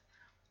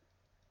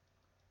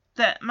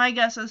that. My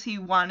guess is he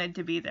wanted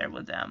to be there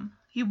with them.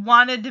 He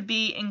wanted to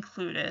be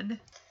included.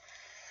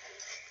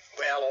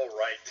 Well, all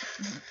right.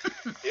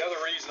 The other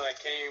reason I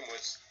came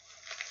was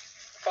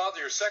Father,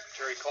 your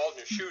secretary called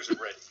and your shoes are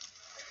ready.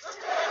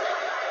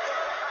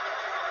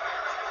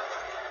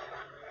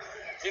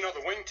 You know,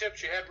 the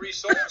wingtips you had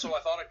resold, so I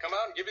thought I'd come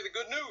out and give you the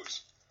good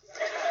news.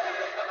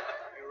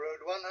 You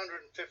rode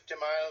 150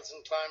 miles and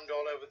climbed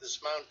all over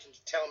this mountain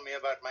to tell me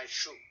about my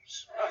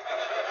shoes.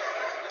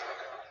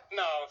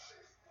 No,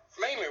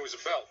 mainly it was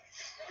a belt.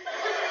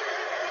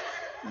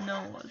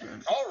 No, it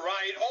wasn't. All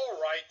right.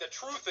 The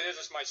truth is,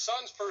 it's my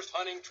son's first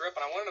hunting trip,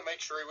 and I wanted to make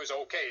sure he was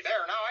okay.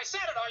 There, now, I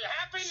said it. Are you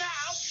happy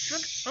now?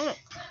 Shut up.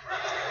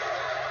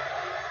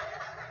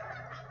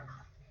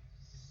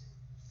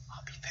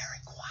 I'll be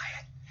very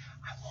quiet.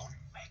 I won't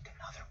make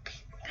another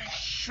peep.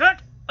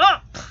 Shut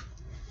up!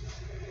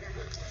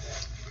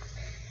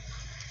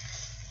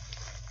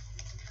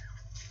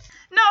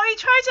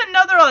 tries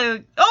another,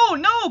 like, oh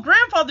no,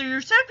 grandfather,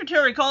 your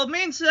secretary called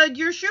me and said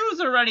your shoes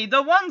are ready,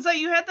 the ones that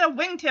you had the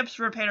wingtips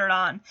repaired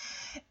on.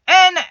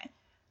 And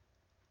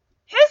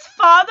his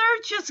father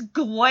just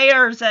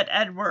glares at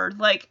Edward,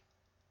 like,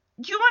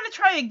 do you want to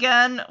try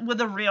again with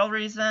a real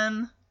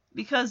reason?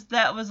 Because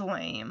that was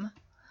lame.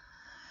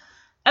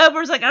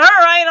 Edward's like,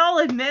 alright, I'll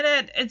admit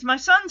it. It's my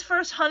son's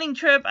first hunting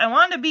trip. I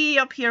wanted to be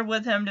up here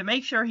with him to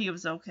make sure he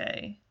was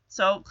okay.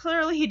 So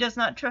clearly he does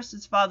not trust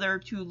his father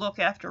to look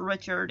after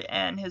Richard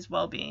and his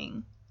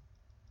well-being.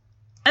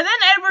 And then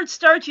Edward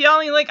starts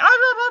yelling like, you got it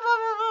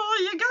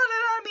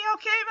on me,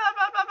 okay?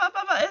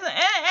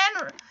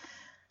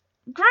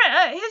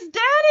 And his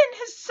dad and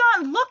his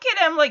son look at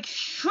him like,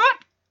 shut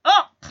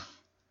up.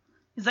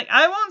 He's like,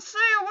 I won't say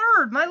a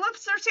word. My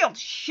lips are sealed.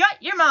 Shut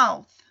your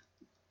mouth.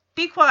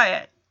 Be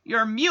quiet.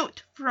 You're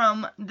mute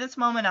from this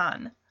moment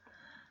on.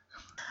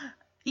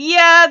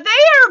 Yeah, they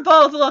are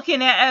both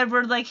looking at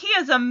Edward like he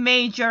is a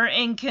major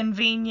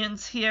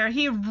inconvenience here.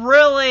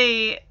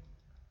 They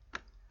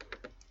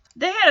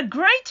had a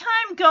great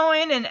time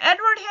going, and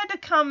Edward had to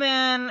come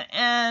in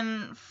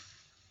and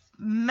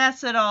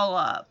mess it all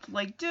up.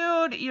 Like,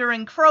 dude, you're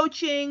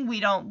encroaching.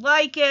 We don't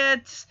like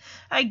it.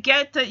 I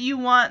get that you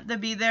want to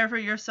be there for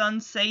your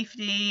son's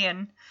safety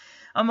and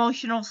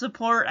emotional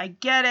support. I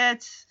get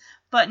it.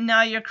 But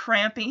now you're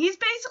cramping. He's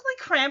basically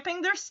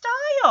cramping their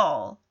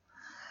style.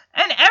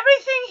 And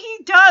everything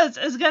he does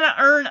is going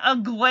to earn a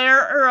glare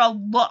or a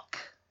look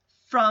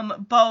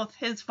from both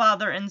his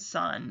father and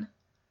son.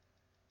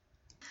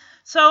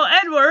 So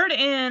Edward,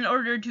 in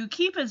order to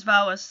keep his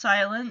vow of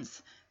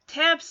silence,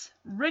 taps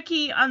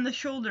Ricky on the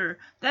shoulder,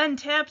 then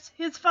taps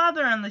his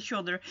father on the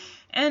shoulder.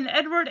 And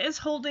Edward is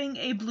holding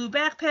a blue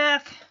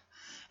backpack,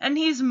 and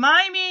he's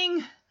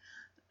miming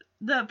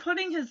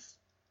putting his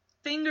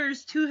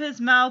fingers to his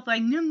mouth,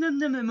 like, num num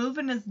num, and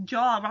moving his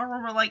jaw,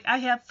 like, I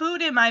have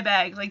food in my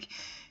bag, like,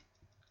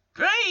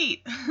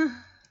 great.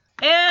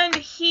 And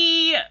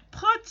he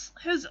puts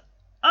his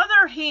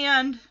other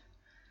hand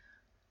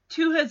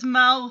to his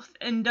mouth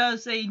and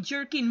does a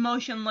jerking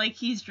motion like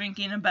he's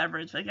drinking a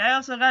beverage. Like, I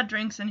also got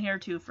drinks in here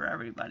too for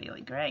everybody.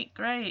 Like, great.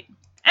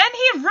 And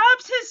he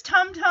rubs his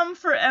tum-tum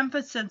for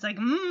emphasis, like,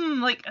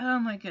 like, oh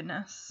my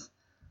goodness.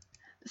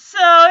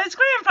 So his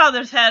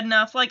grandfather's had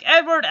enough. Like,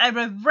 Edward, I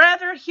would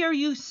rather hear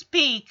you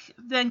speak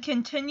than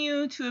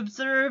continue to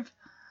observe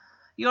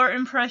your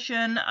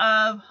impression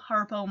of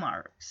Harpo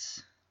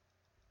Marx.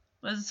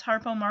 Was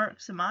Harpo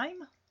Marx a mime?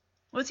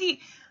 Was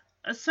he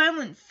a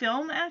silent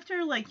film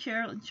actor like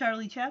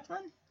Charlie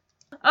Chaplin?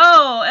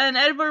 Oh, and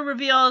Edward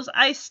reveals,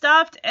 I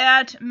stopped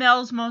at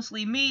Mel's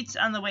Mostly Meats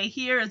on the way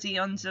here as he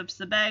unzips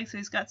the bag, so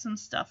he's got some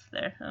stuff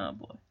there. Oh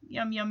boy.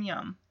 Yum, yum,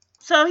 yum.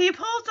 So he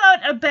pulls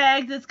out a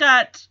bag that's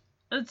got,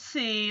 let's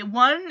see,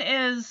 one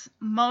is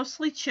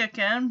mostly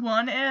chicken,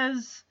 one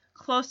is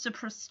close to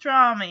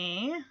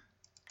pastrami,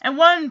 and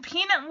one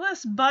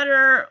peanutless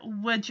butter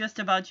with just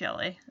about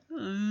jelly.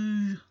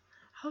 Ooh.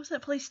 How does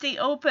that place stay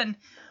open?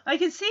 I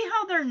can see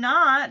how they're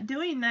not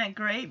doing that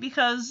great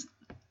because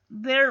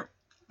their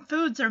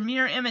foods are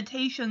mere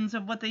imitations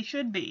of what they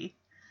should be.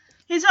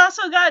 He's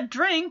also got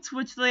drinks,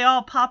 which they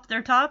all pop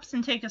their tops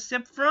and take a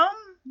sip from.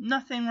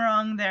 Nothing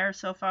wrong there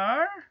so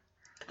far.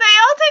 They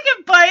all take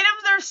a bite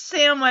of their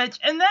sandwich,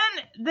 and then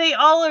they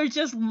all are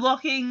just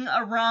looking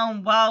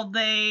around while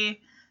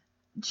they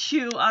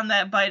chew on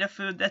that bite of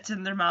food that's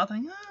in their mouth.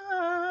 Like,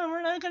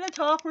 we're not going to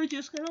talk, we're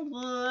just going to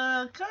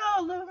look. Their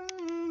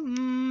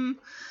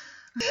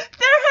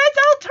heads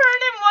all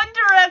turn in one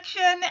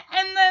direction,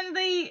 and then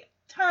they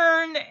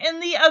turn in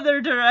the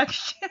other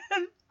direction.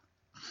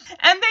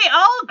 And they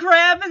all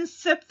grab and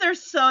sip their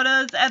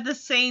sodas at the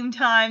same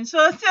time.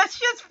 So that's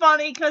just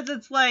funny because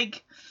it's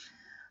like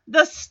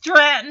the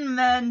Stratton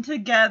men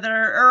together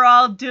are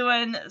all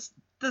doing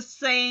the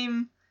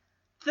same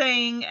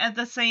thing at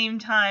the same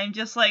time.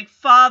 Just like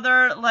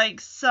father,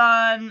 like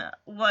son,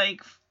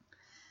 like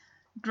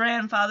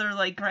grandfather,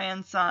 like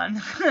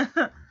grandson.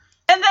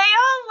 And they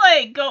all,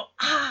 like, go,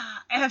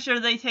 after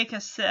they take a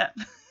sip.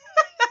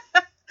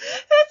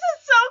 This is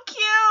so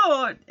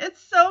cute.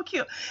 It's so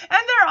cute. And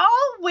they're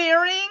all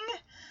wearing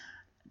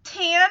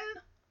tan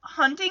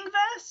hunting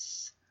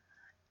vests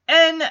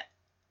and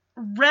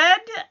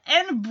red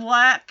and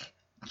black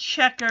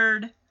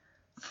checkered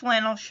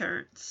flannel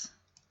shirts.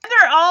 And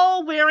they're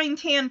all wearing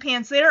tan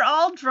pants. They're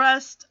all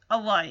dressed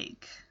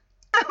alike.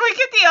 Look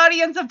at the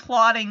audience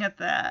applauding at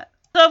that.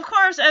 So, of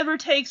course, Edward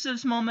takes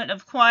this moment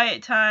of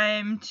quiet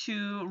time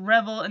to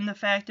revel in the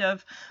fact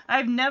of,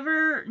 I've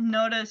never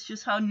noticed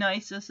just how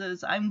nice this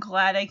is. I'm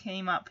glad I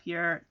came up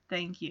here.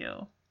 Thank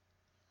you.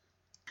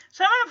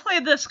 So I'm going to play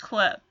this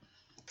clip.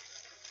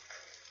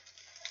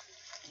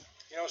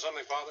 You know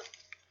something, Father?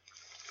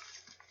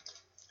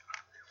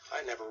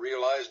 I never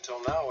realized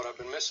until now what I've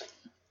been missing.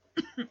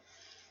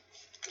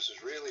 This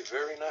is really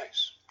very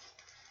nice.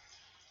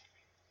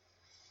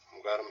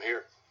 I'm glad I'm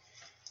here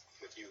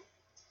with you.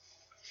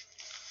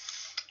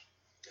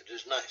 It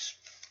is nice.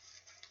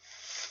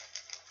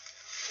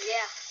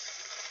 Yeah.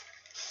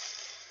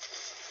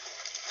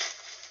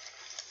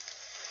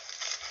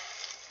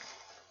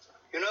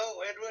 You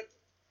know, Edward,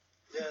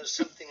 there's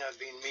something I've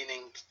been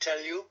meaning to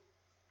tell you.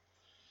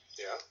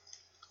 Yeah?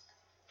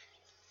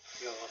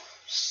 Your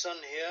son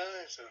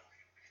here is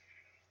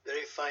a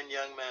very fine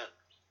young man.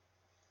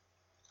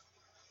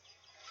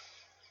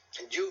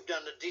 And you've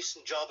done a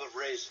decent job of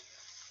raising.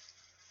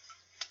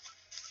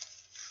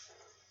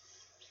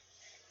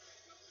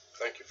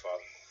 Thank you,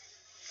 Father.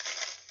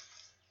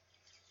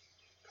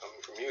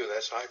 Coming from you,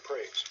 that's high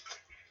praise.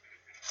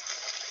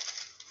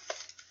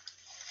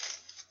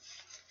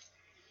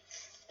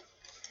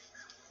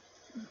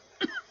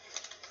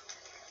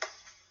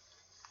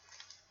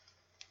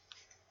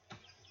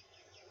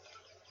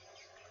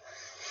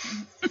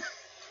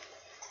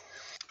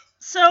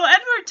 So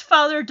Edward's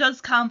father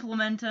does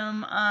compliment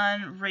him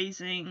on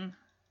raising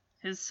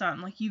his son.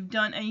 Like, you've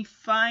done a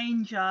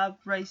fine job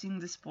raising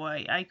this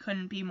boy. I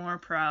couldn't be more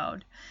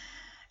proud.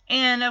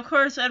 And of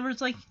course, Edward's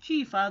like,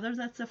 gee, Father,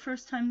 that's the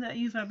first time that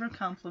you've ever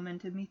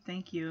complimented me.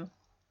 Thank you.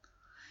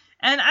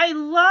 And I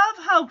love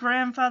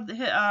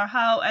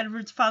how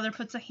Edward's father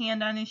puts a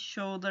hand on his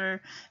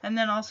shoulder, and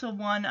then also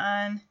one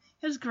on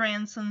his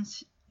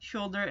grandson's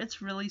shoulder.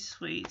 It's really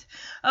sweet.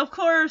 Of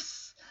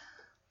course,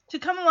 to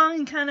come along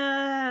and kind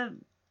of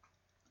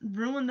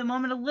ruin the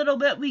moment a little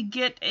bit, we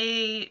get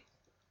a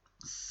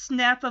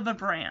snap of a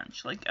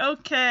branch. Like,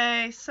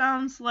 okay,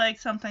 sounds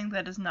like something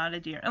that is not a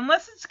deer.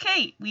 Unless it's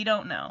Kate, we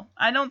don't know.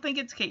 I don't think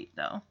it's Kate,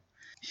 though.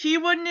 She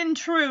wouldn't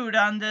intrude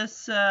on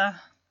this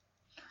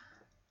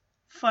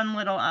fun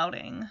little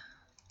outing.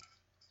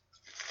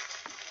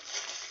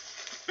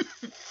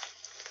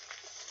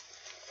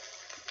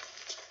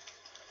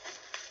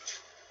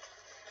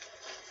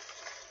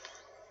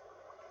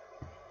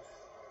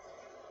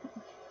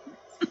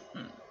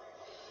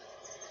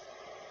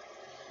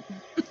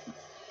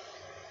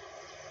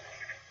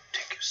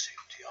 Take your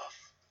safety off.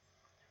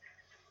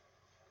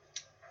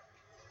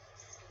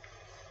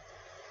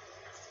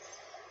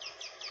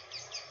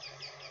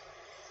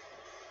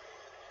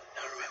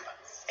 Now remember,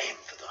 aim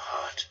for the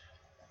heart.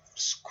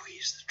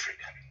 Squeeze the trigger.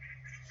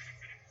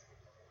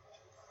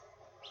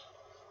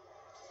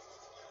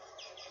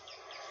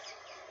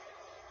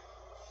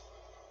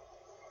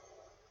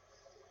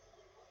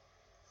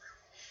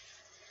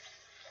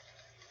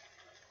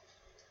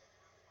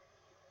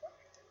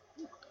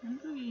 I don't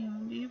think you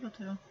won't be able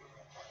to.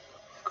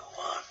 Go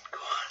on, go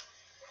on.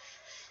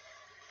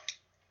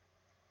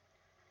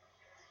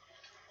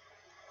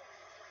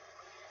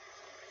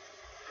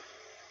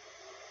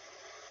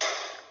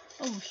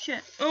 Oh,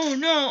 shit. Oh,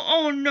 no.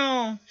 Oh,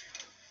 no.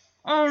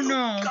 Oh, You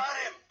no. got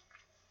him.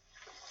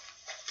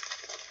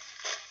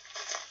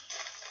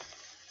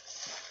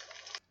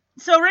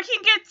 So Ricky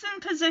gets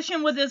in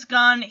position with his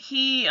gun.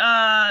 He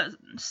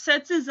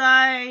sets his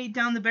eye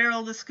down the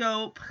barrel of the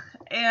scope,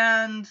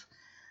 and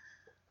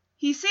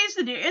he sees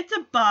the deer. It's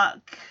a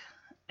buck.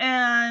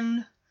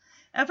 And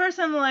at first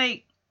I'm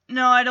like,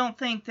 no, I don't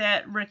think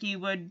that Ricky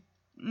would.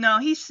 No,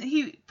 he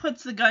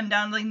puts the gun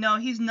down, like, no,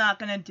 he's not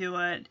gonna do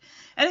it.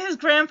 And his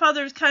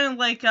grandfather's kind of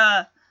like,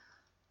 I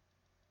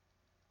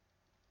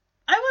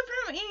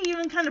would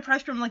even kind of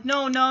pressure him, like,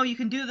 no, you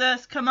can do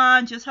this, come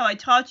on, just how I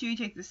taught you,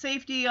 take the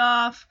safety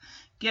off,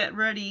 get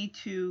ready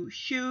to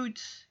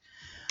shoot.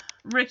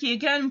 Ricky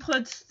again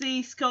puts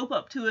the scope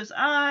up to his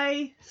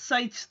eye,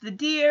 sights the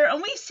deer, and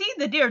we see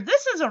the deer.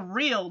 This is a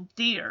real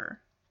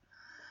deer.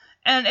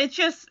 And it's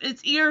just,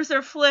 its ears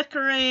are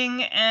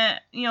flickering, and,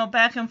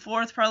 back and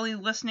forth, probably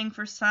listening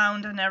for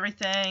sound and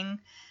everything.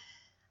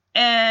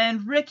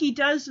 And Ricky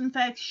does, in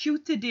fact,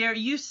 shoot the deer.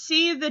 You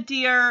see the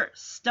deer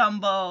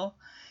stumble.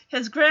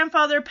 His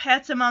grandfather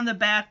pats him on the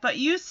back, but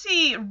you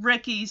see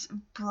Ricky's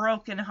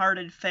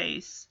broken-hearted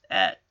face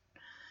at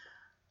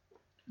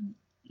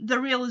the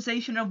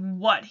realization of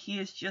what he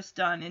has just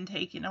done in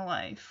taking a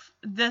life.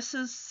 This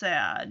is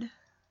sad.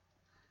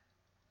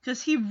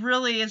 Because he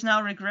really is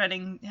now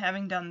regretting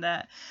having done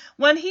that.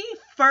 When he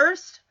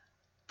first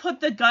put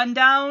the gun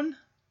down,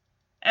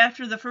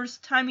 after the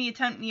first time he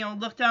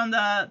looked down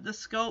the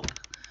scope,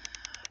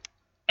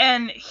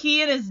 and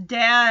he and his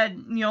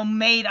dad,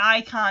 made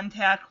eye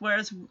contact,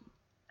 whereas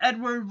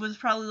Edward was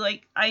probably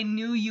like, I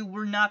knew you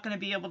were not going to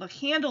be able to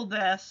handle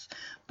this,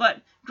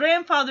 but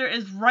grandfather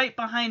is right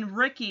behind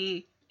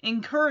Ricky,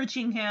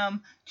 encouraging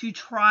him to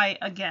try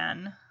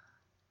again.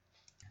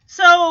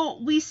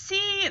 So we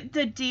see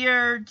the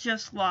deer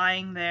just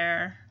lying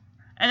there,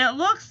 and it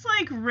looks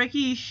like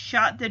Ricky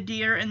shot the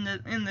deer in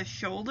the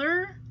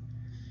shoulder.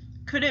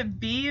 Could it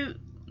be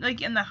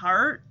like in the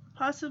heart,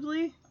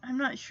 possibly? I'm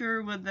not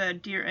sure with the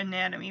deer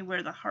anatomy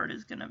where the heart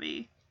is gonna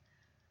be.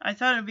 I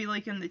thought it'd be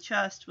like in the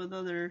chest with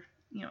other,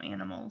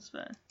 animals,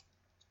 but.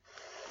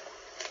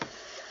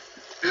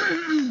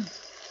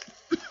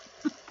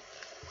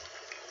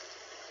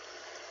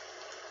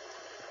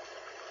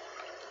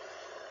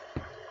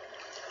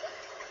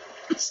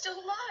 He's still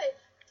alive.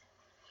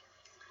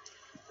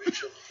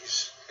 Rachel,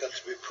 he's got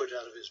to be put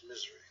out of his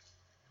misery.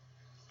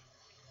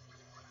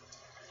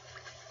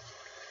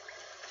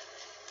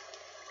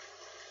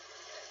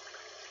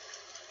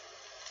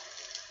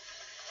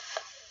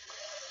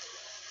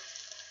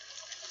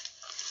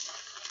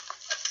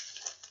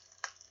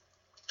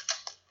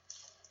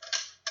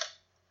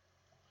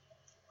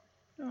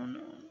 Oh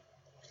no.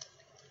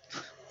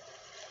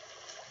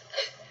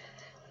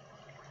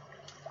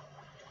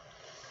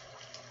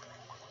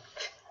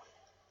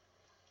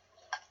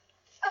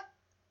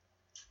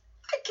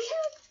 I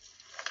can't.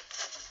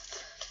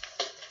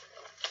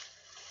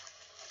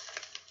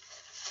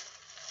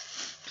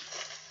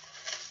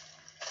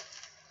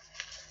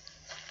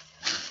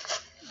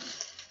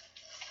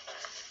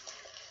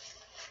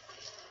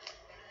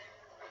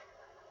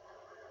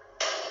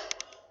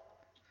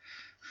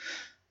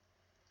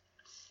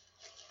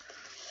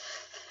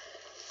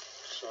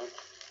 Son?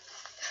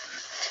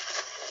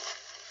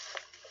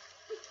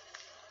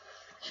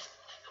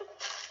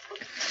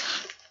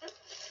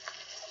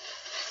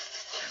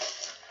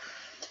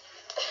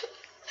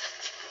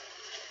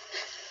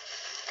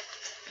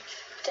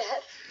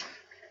 Dad?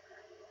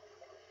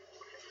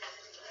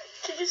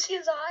 Did you see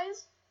his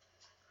eyes?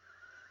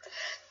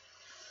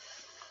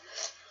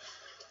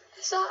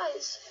 His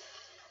eyes.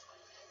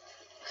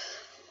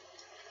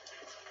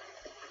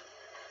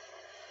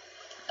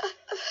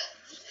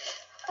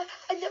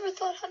 I never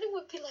thought Honey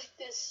would be like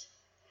this.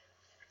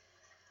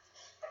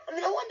 I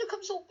mean, I wanted to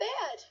come so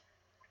bad.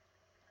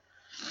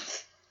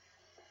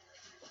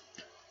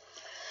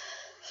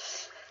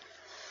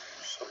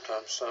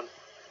 Sometimes, son,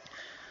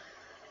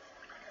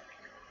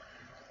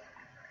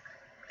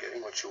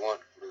 getting what you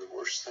want is the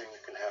worst thing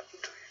that can happen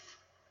to you.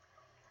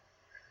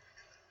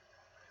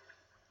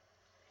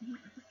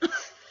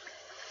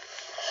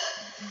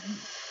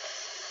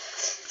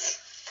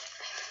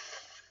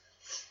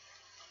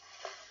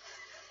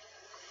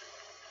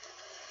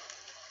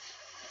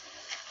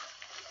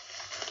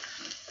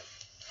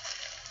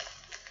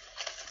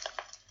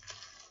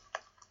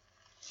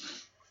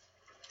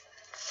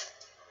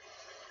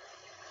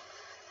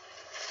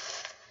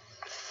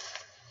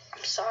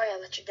 I'm sorry I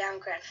let you down,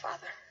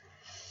 Grandfather.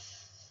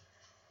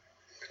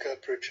 Look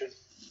up, Richard.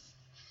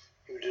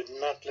 You did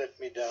not let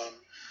me down.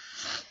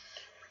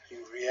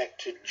 You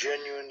reacted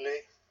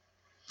genuinely.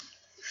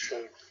 You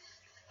showed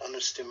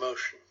honest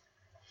emotion.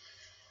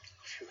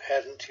 If you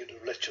hadn't, you'd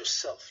have let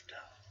yourself down.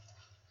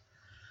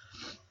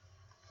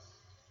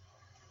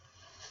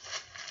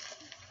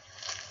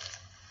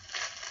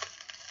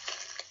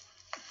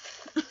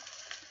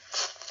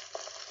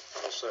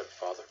 Well said,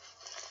 Father.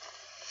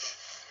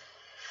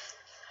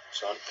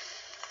 Son,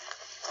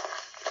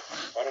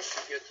 why don't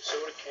you get the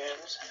soda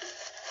cans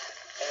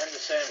and the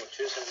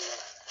sandwiches and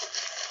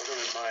put them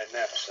in my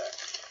knapsack?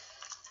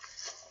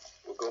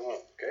 We'll go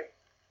home, okay?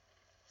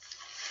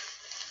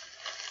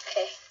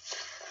 Okay.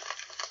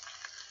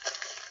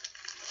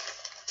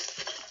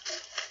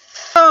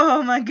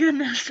 Oh my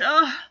goodness.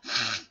 Oh.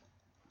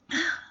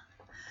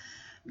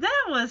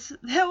 That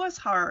was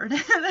hard.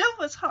 That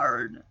was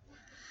hard.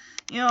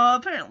 You know,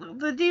 apparently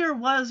the deer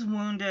was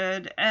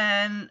wounded,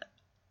 and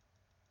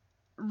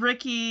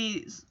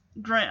Ricky's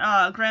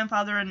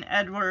grandfather and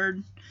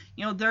Edward,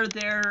 you know, they're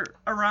there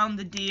around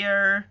the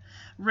deer.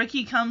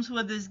 Ricky comes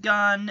with his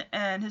gun,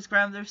 and his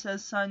grandmother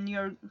says, "Son,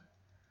 you're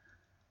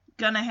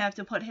gonna have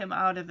to put him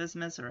out of his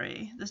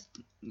misery." This,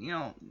 you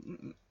know,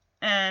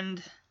 and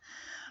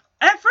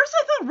at first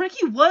I thought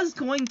Ricky was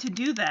going to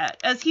do that,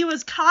 as he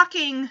was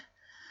cocking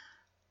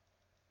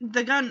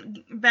the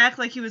gun back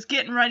like he was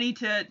getting ready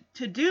to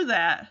do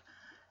that.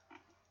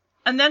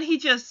 And then he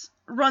just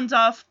runs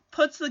off,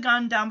 puts the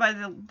gun down by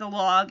the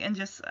log, and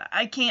just,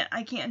 I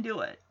can't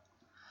do it.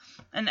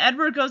 And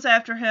Edward goes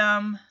after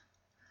him,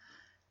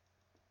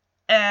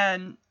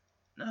 and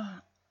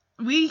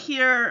we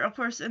hear, of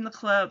course, in the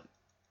clip,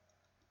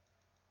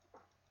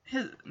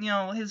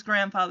 his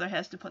grandfather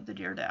has to put the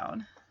deer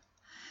down.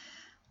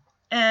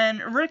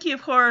 And Ricky,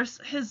 of course,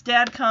 his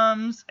dad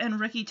comes, and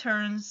Ricky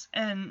turns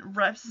and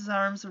wraps his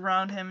arms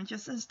around him and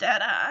just says,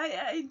 "Dad,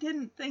 I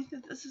didn't think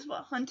that this is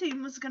what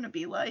hunting was going to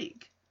be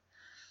like.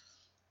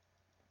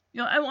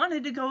 You know, I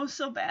wanted to go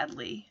so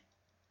badly."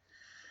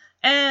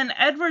 And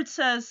Edward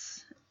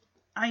says,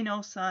 "I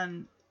know,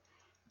 son.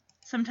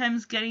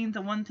 Sometimes getting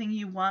the one thing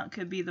you want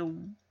could be the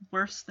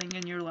worst thing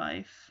in your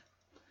life."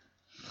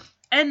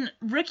 And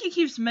Ricky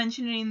keeps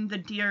mentioning the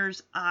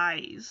deer's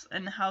eyes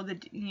and how the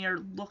deer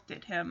looked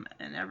at him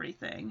and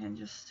everything. And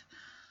just...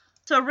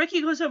 So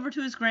Ricky goes over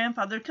to his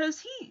grandfather because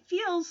he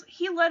feels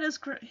he let his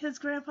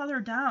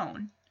grandfather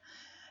down.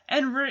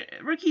 And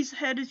Ricky's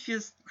head is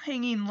just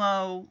hanging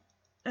low.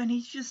 And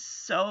he's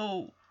just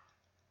so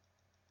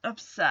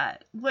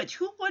upset. Which,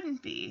 who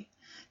wouldn't be?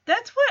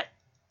 That's what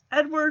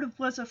Edward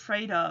was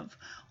afraid of.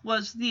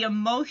 Was the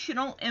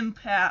emotional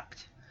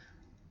impact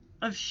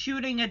of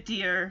shooting a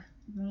deer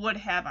would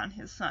have on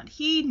his son.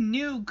 He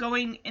knew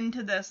going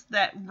into this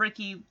that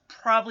Ricky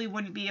probably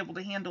wouldn't be able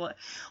to handle it.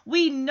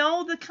 We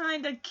know the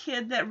kind of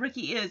kid that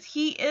Ricky is.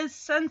 He is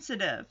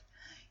sensitive.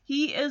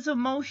 He is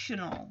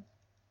emotional.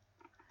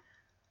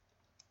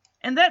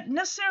 And that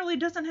necessarily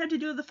doesn't have to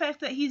do with the fact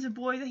that he's a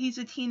boy, that he's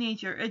a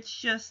teenager. It's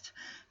just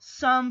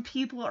some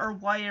people are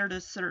wired a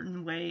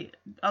certain way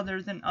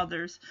other than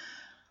others.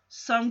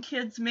 Some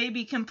kids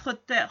maybe can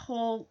put that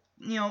whole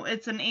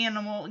it's an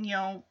animal,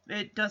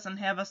 it doesn't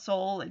have a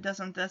soul, it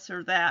doesn't this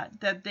or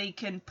that they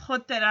can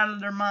put that out of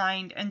their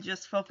mind and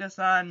just focus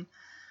on,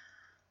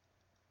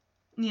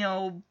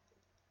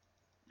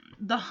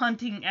 the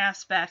hunting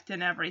aspect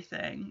and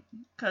everything.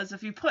 Because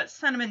if you put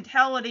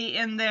sentimentality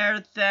in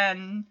there,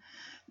 then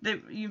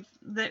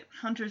the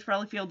hunters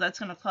probably feel that's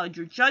going to cloud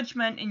your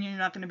judgment and you're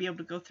not going to be able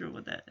to go through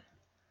with it.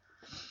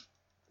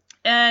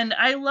 And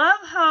I love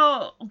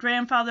how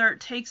grandfather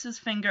takes his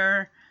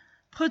finger,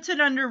 puts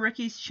it under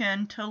Ricky's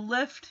chin to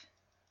lift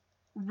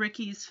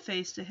Ricky's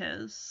face to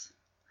his.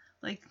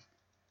 Like,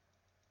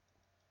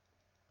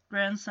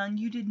 grandson,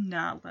 you did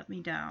not let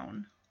me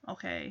down.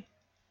 Okay.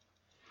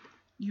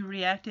 You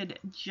reacted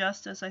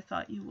just as I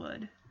thought you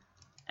would.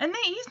 And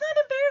he's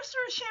not embarrassed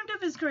or ashamed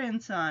of his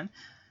grandson.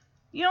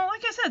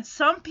 Like I said,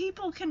 some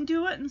people can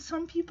do it and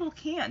some people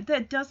can't.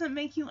 That doesn't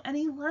make you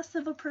any less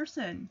of a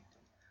person.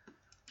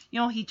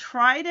 He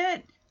tried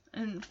it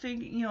and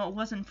figured, it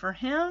wasn't for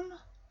him.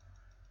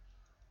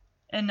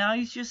 And now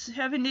he's just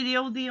having to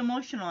deal with the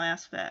emotional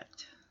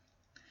aspect.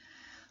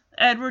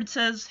 Edward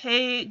says,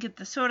 hey, get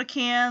the soda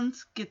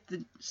cans, get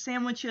the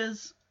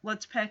sandwiches,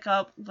 let's pack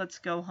up, let's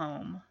go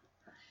home.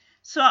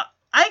 So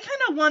I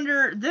kind of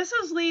wonder, this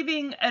is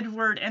leaving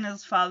Edward and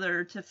his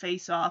father to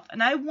face off,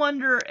 and I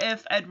wonder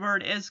if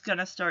Edward is going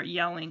to start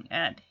yelling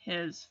at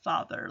his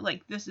father.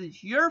 Like, this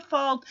is your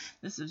fault,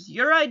 this is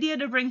your idea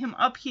to bring him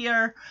up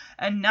here,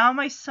 and now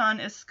my son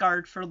is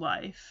scarred for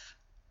life.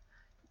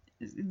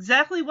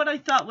 Exactly what I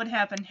thought would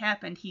happen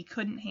happened. He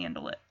couldn't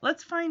handle it.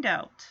 Let's find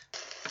out.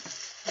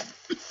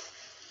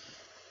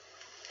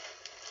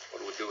 What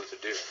do we do with the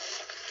deer?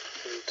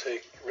 We'll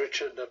take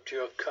Richard up to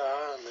your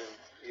car, and then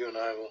you and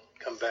I will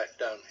come back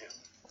down here.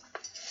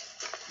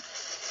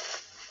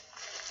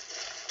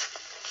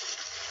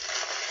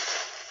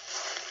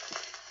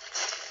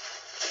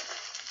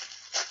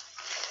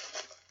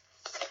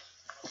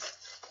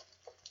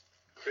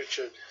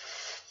 Richard,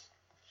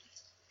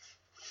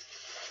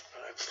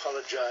 I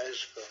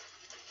apologize for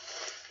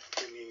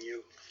bringing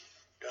you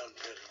down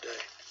here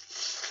today.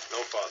 No,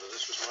 Father,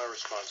 this was my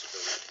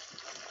responsibility.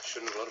 I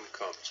shouldn't have let him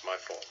come. It's my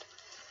fault.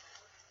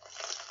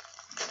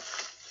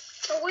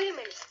 Oh, wait a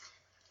minute.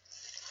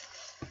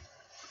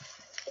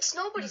 It's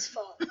nobody's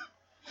fault.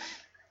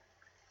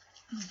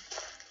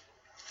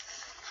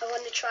 I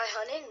wanted to try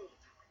hunting,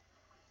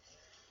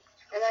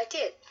 and I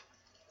did.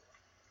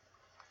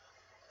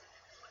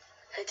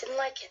 I didn't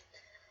like it.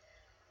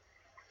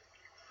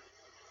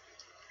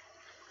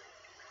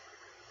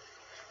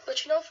 But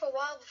for a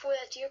while before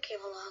that deer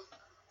came along,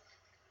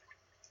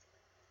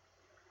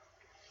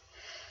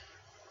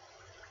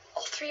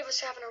 all three of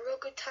us were having a real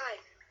good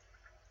time.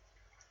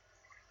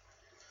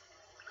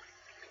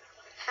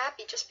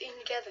 Happy just being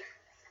together.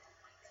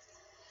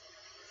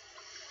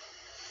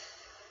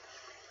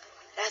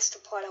 That's the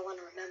part I want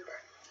to remember.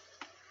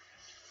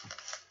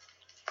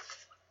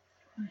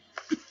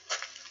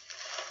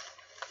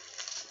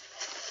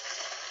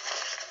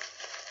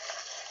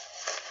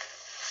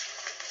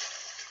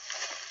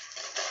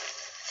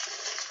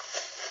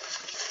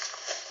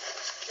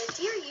 The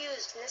deer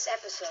used in this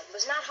episode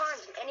was not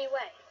harmed in any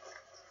way.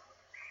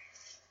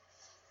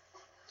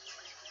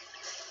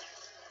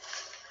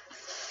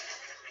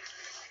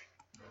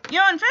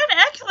 In fact,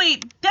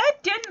 actually, that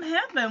didn't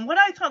happen. What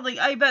I thought,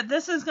 I bet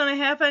this is going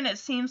to happen. It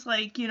seems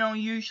like,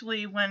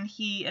 usually when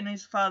he and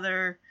his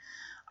father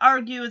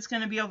argue, it's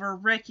going to be over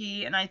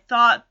Ricky. And I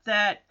thought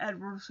that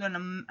Edward was going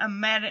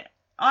to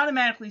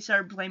automatically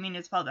start blaming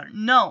his father.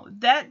 No,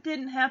 that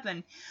didn't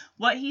happen.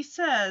 What he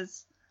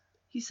says,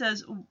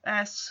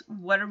 asks,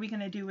 what are we going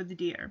to do with the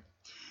deer?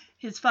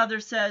 His father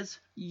says,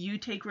 you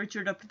take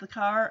Richard up to the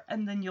car,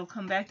 and then you'll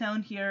come back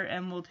down here,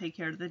 and we'll take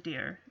care of the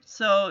deer.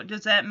 So,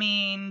 does that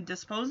mean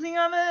disposing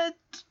of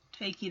it?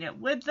 Taking it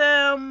with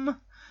them?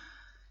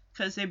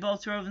 Because they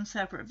both drove in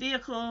separate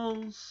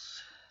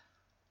vehicles?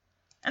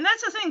 And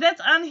that's the thing,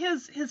 that's on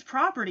his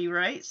property,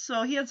 right?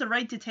 So, he has a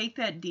right to take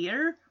that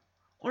deer?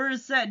 Or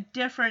is that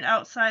different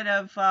outside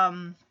of,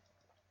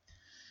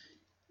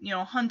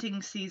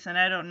 hunting season?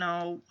 I don't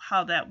know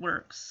how that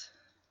works.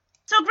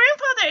 So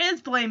grandfather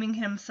is blaming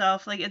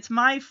himself, it's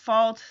my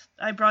fault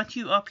I brought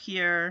you up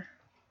here,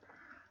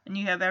 and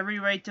you have every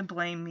right to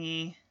blame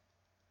me.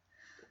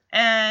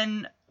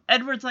 And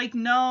Edward's like,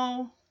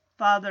 no,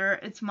 father,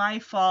 it's my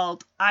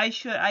fault. I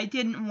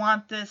didn't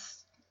want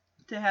this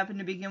to happen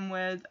to begin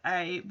with.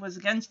 I was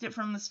against it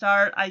from the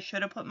start. I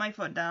should have put my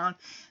foot down.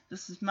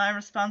 This is my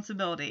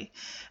responsibility.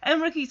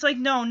 And Ricky's like,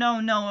 no, it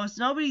was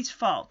nobody's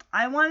fault.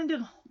 I wanted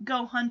to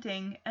go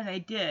hunting, and I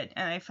did,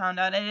 and I found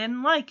out I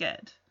didn't like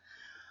it.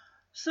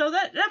 So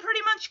that pretty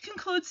much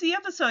concludes the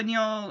episode.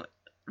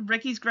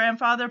 Ricky's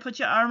grandfather puts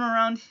your arm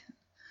around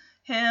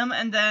him,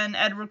 and then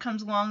Edward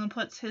comes along and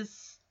puts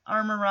his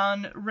arm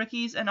around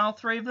Ricky's, and all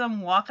three of them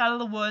walk out of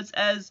the woods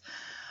as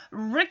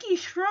Ricky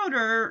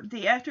Schroeder,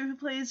 the actor who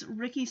plays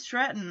Ricky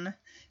Stratton,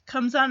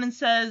 comes on and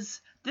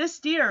says, this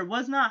deer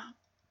was not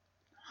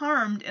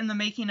harmed in the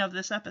making of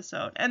this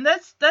episode. And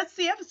that's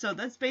the episode.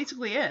 That's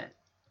basically it.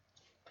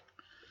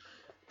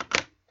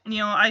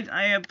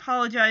 I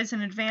apologize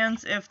in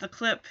advance if the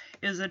clip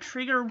is a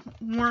trigger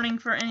warning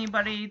for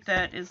anybody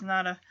that is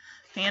not a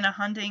fan of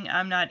hunting.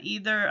 I'm not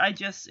either.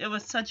 It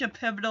was such a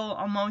pivotal,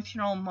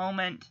 emotional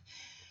moment,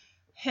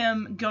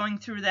 him going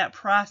through that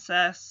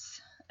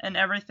process and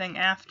everything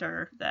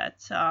after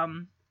that.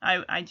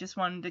 I just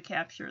wanted to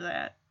capture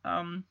that.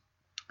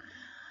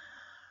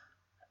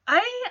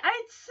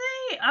 I'd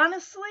say,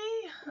 honestly,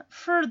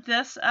 for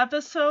this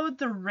episode,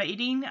 the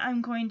rating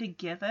I'm going to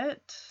give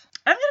it,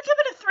 I'm going to give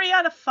it a 3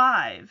 out of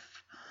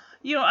 5.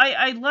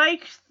 I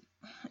liked,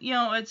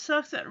 it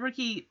sucks that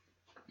Ricky,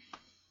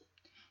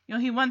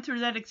 he went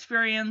through that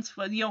experience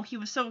with, he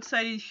was so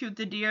excited to shoot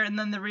the deer, and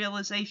then the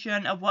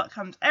realization of what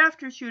comes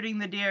after shooting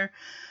the deer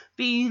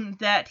being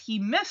that he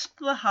missed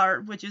the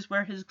heart, which is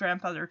where his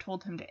grandfather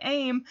told him to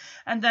aim,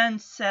 and then,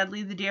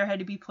 sadly, the deer had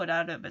to be put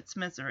out of its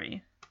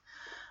misery.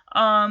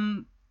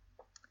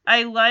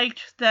 I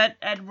liked that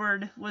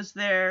Edward was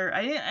there.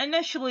 I didn't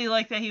initially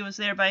like that he was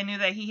there, but I knew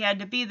that he had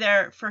to be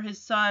there for his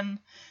son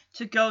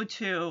to go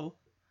to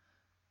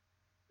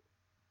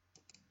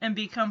and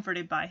be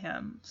comforted by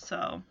him.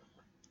 So,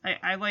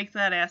 I liked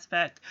that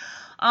aspect.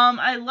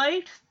 I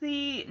liked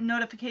the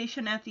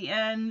notification at the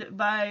end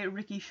by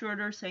Ricky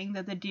Shorter saying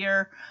that the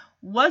deer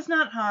was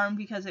not harmed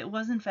because it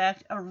was in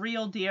fact a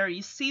real deer.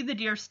 You see the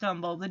deer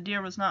stumble. The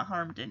deer was not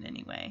harmed in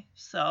any way.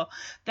 So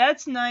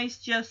that's nice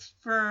just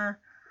for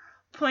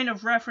point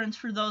of reference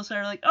for those that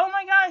are like, oh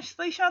my gosh,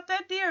 they shot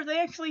that deer. They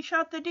actually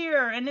shot the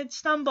deer and it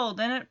stumbled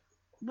and it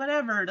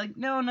whatever. Like,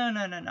 no.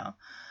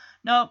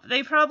 Nope,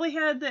 they probably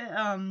had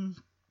the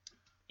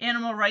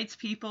animal rights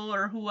people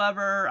or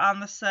whoever on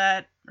the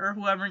set or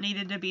whoever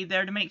needed to be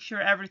there to make sure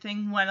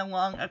everything went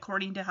along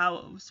according to how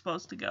it was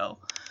supposed to go.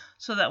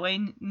 So that way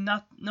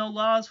no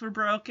laws were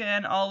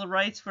broken, all the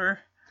rights the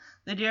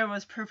deer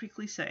was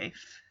perfectly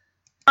safe.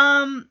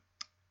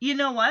 You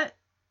know what?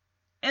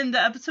 In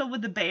the episode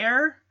with the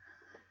bear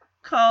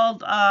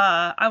called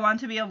I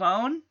Want to Be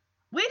Alone,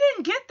 we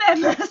didn't get that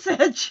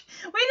message.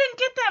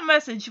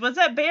 Was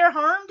that bear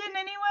harmed in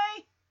any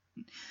way?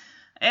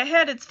 It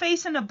had its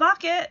face in a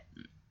bucket.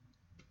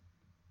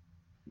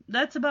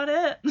 That's about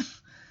it.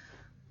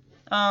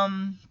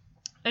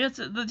 I guess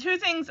the two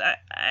things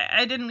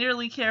I didn't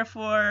really care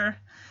for.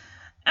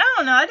 I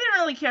don't know. I didn't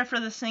really care for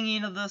the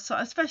singing of the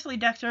song, especially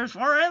Dexter's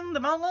 "We're in the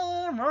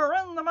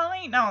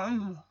money."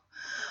 No.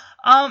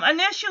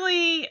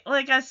 Initially,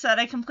 like I said,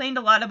 I complained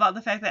a lot about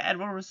the fact that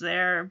Edward was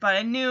there, but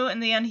I knew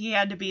in the end he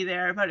had to be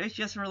there. But it was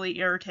just really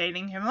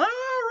irritating him.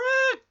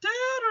 Oh, Rick, Dad,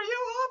 are you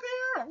up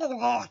here?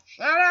 Oh,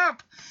 shut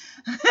up.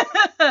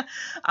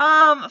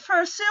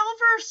 For a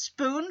Silver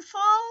Spoonful,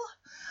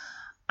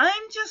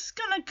 I'm just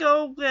gonna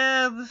go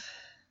with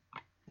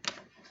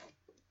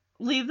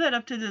leave that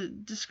up to the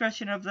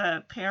discretion of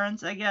the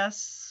parents, I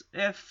guess.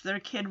 If their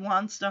kid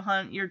wants to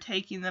hunt, you're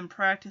taking them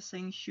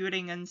practicing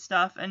shooting and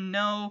stuff, and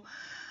know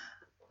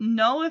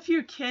if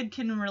your kid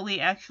can really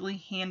actually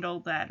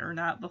handle that or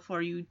not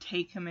before you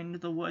take him into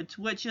the woods,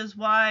 which is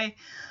why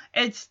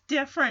it's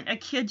different, a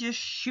kid just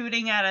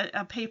shooting at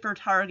a paper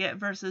target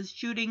versus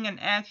shooting an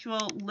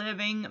actual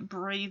living,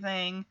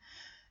 breathing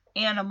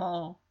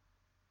animal.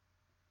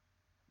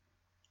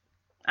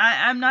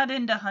 I'm not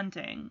into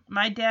hunting.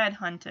 My dad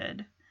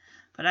hunted,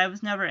 but I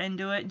was never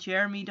into it.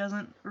 Jeremy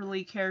doesn't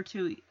really care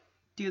to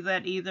do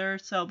that either.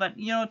 So, but,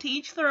 to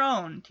each their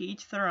own.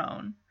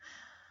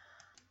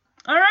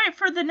 Alright,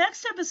 for the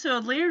next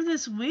episode later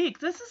this week,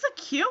 this is a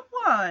cute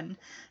one.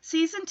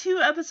 Season 2,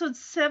 episode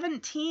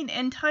 17,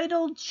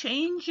 entitled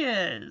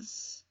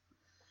Changes.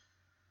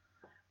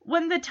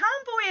 When the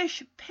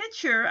tomboyish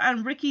pitcher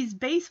on Ricky's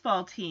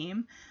baseball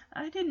team,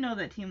 I didn't know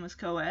that team was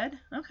co-ed,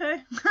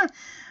 okay,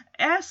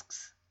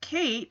 asks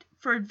Kate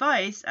for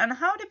advice on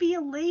how to be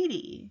a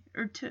lady,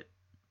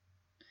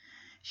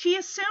 she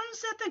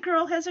assumes that the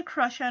girl has a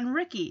crush on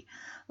Ricky.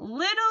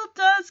 Little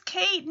does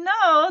Kate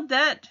know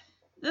that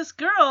this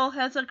girl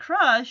has a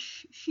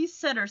crush. She's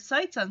set her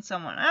sights on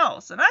someone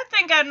else, and I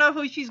think I know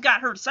who she's got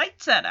her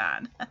sights set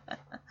on.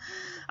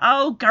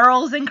 Oh,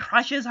 girls and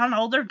crushes on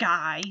older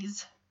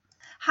guys.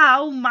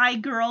 How my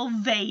girl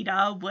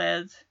Veda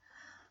with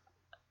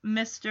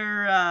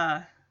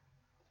Mr.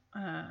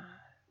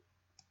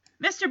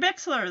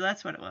 Bixler,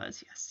 that's what it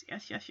was. Yes.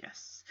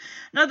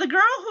 Now, the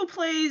girl who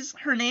plays,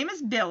 her name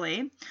is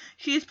Billy.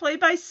 She is played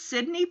by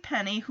Sydney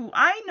Penny, who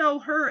I know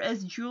her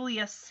as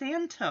Julia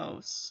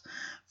Santos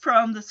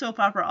from the soap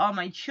opera All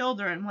My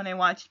Children when I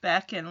watched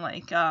back in,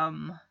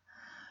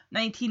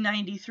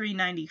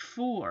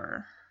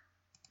 1993-94.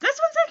 This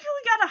one's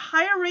actually got a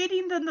higher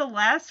rating than the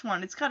last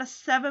one. It's got a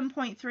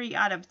 7.3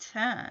 out of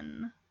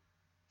 10.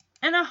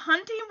 And A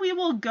Hunting We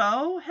Will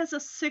Go has a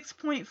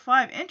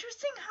 6.5.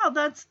 Interesting how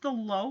that's the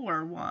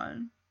lower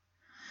one.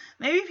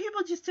 Maybe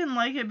people just didn't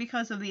like it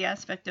because of the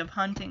aspect of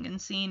hunting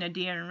and seeing a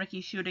deer and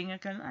Ricky shooting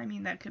it. I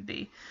mean, that could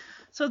be.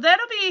 So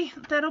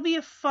that'll be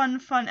a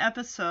fun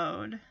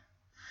episode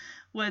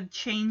with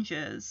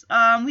changes.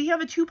 We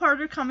have a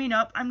 2-parter coming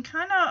up.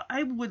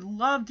 I would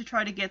love to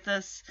try to get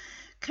this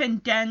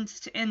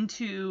condensed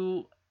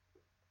into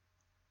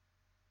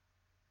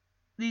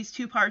these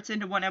 2 parts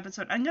into one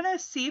episode. I'm going to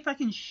see if I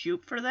can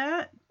shoot for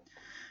that.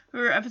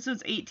 For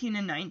episodes 18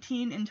 and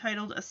 19,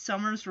 entitled A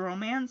Summer's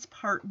Romance,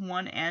 Part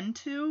 1 and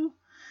 2.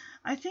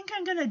 I think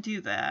I'm going to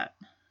do that.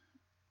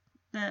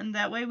 Then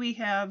that way we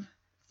have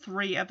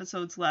 3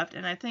 episodes left.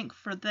 And I think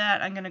for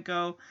that, I'm going to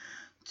go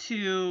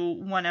to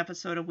 1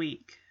 episode a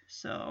week.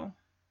 So,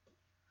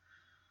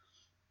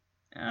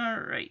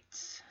 alright.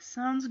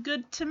 Sounds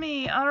good to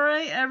me.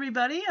 Alright,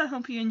 everybody. I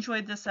hope you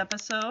enjoyed this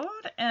episode.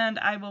 And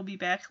I will be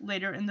back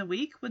later in the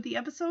week with the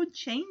episode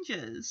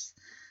changes.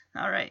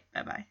 Alright,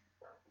 bye-bye.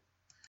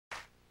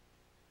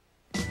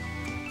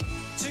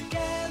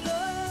 Together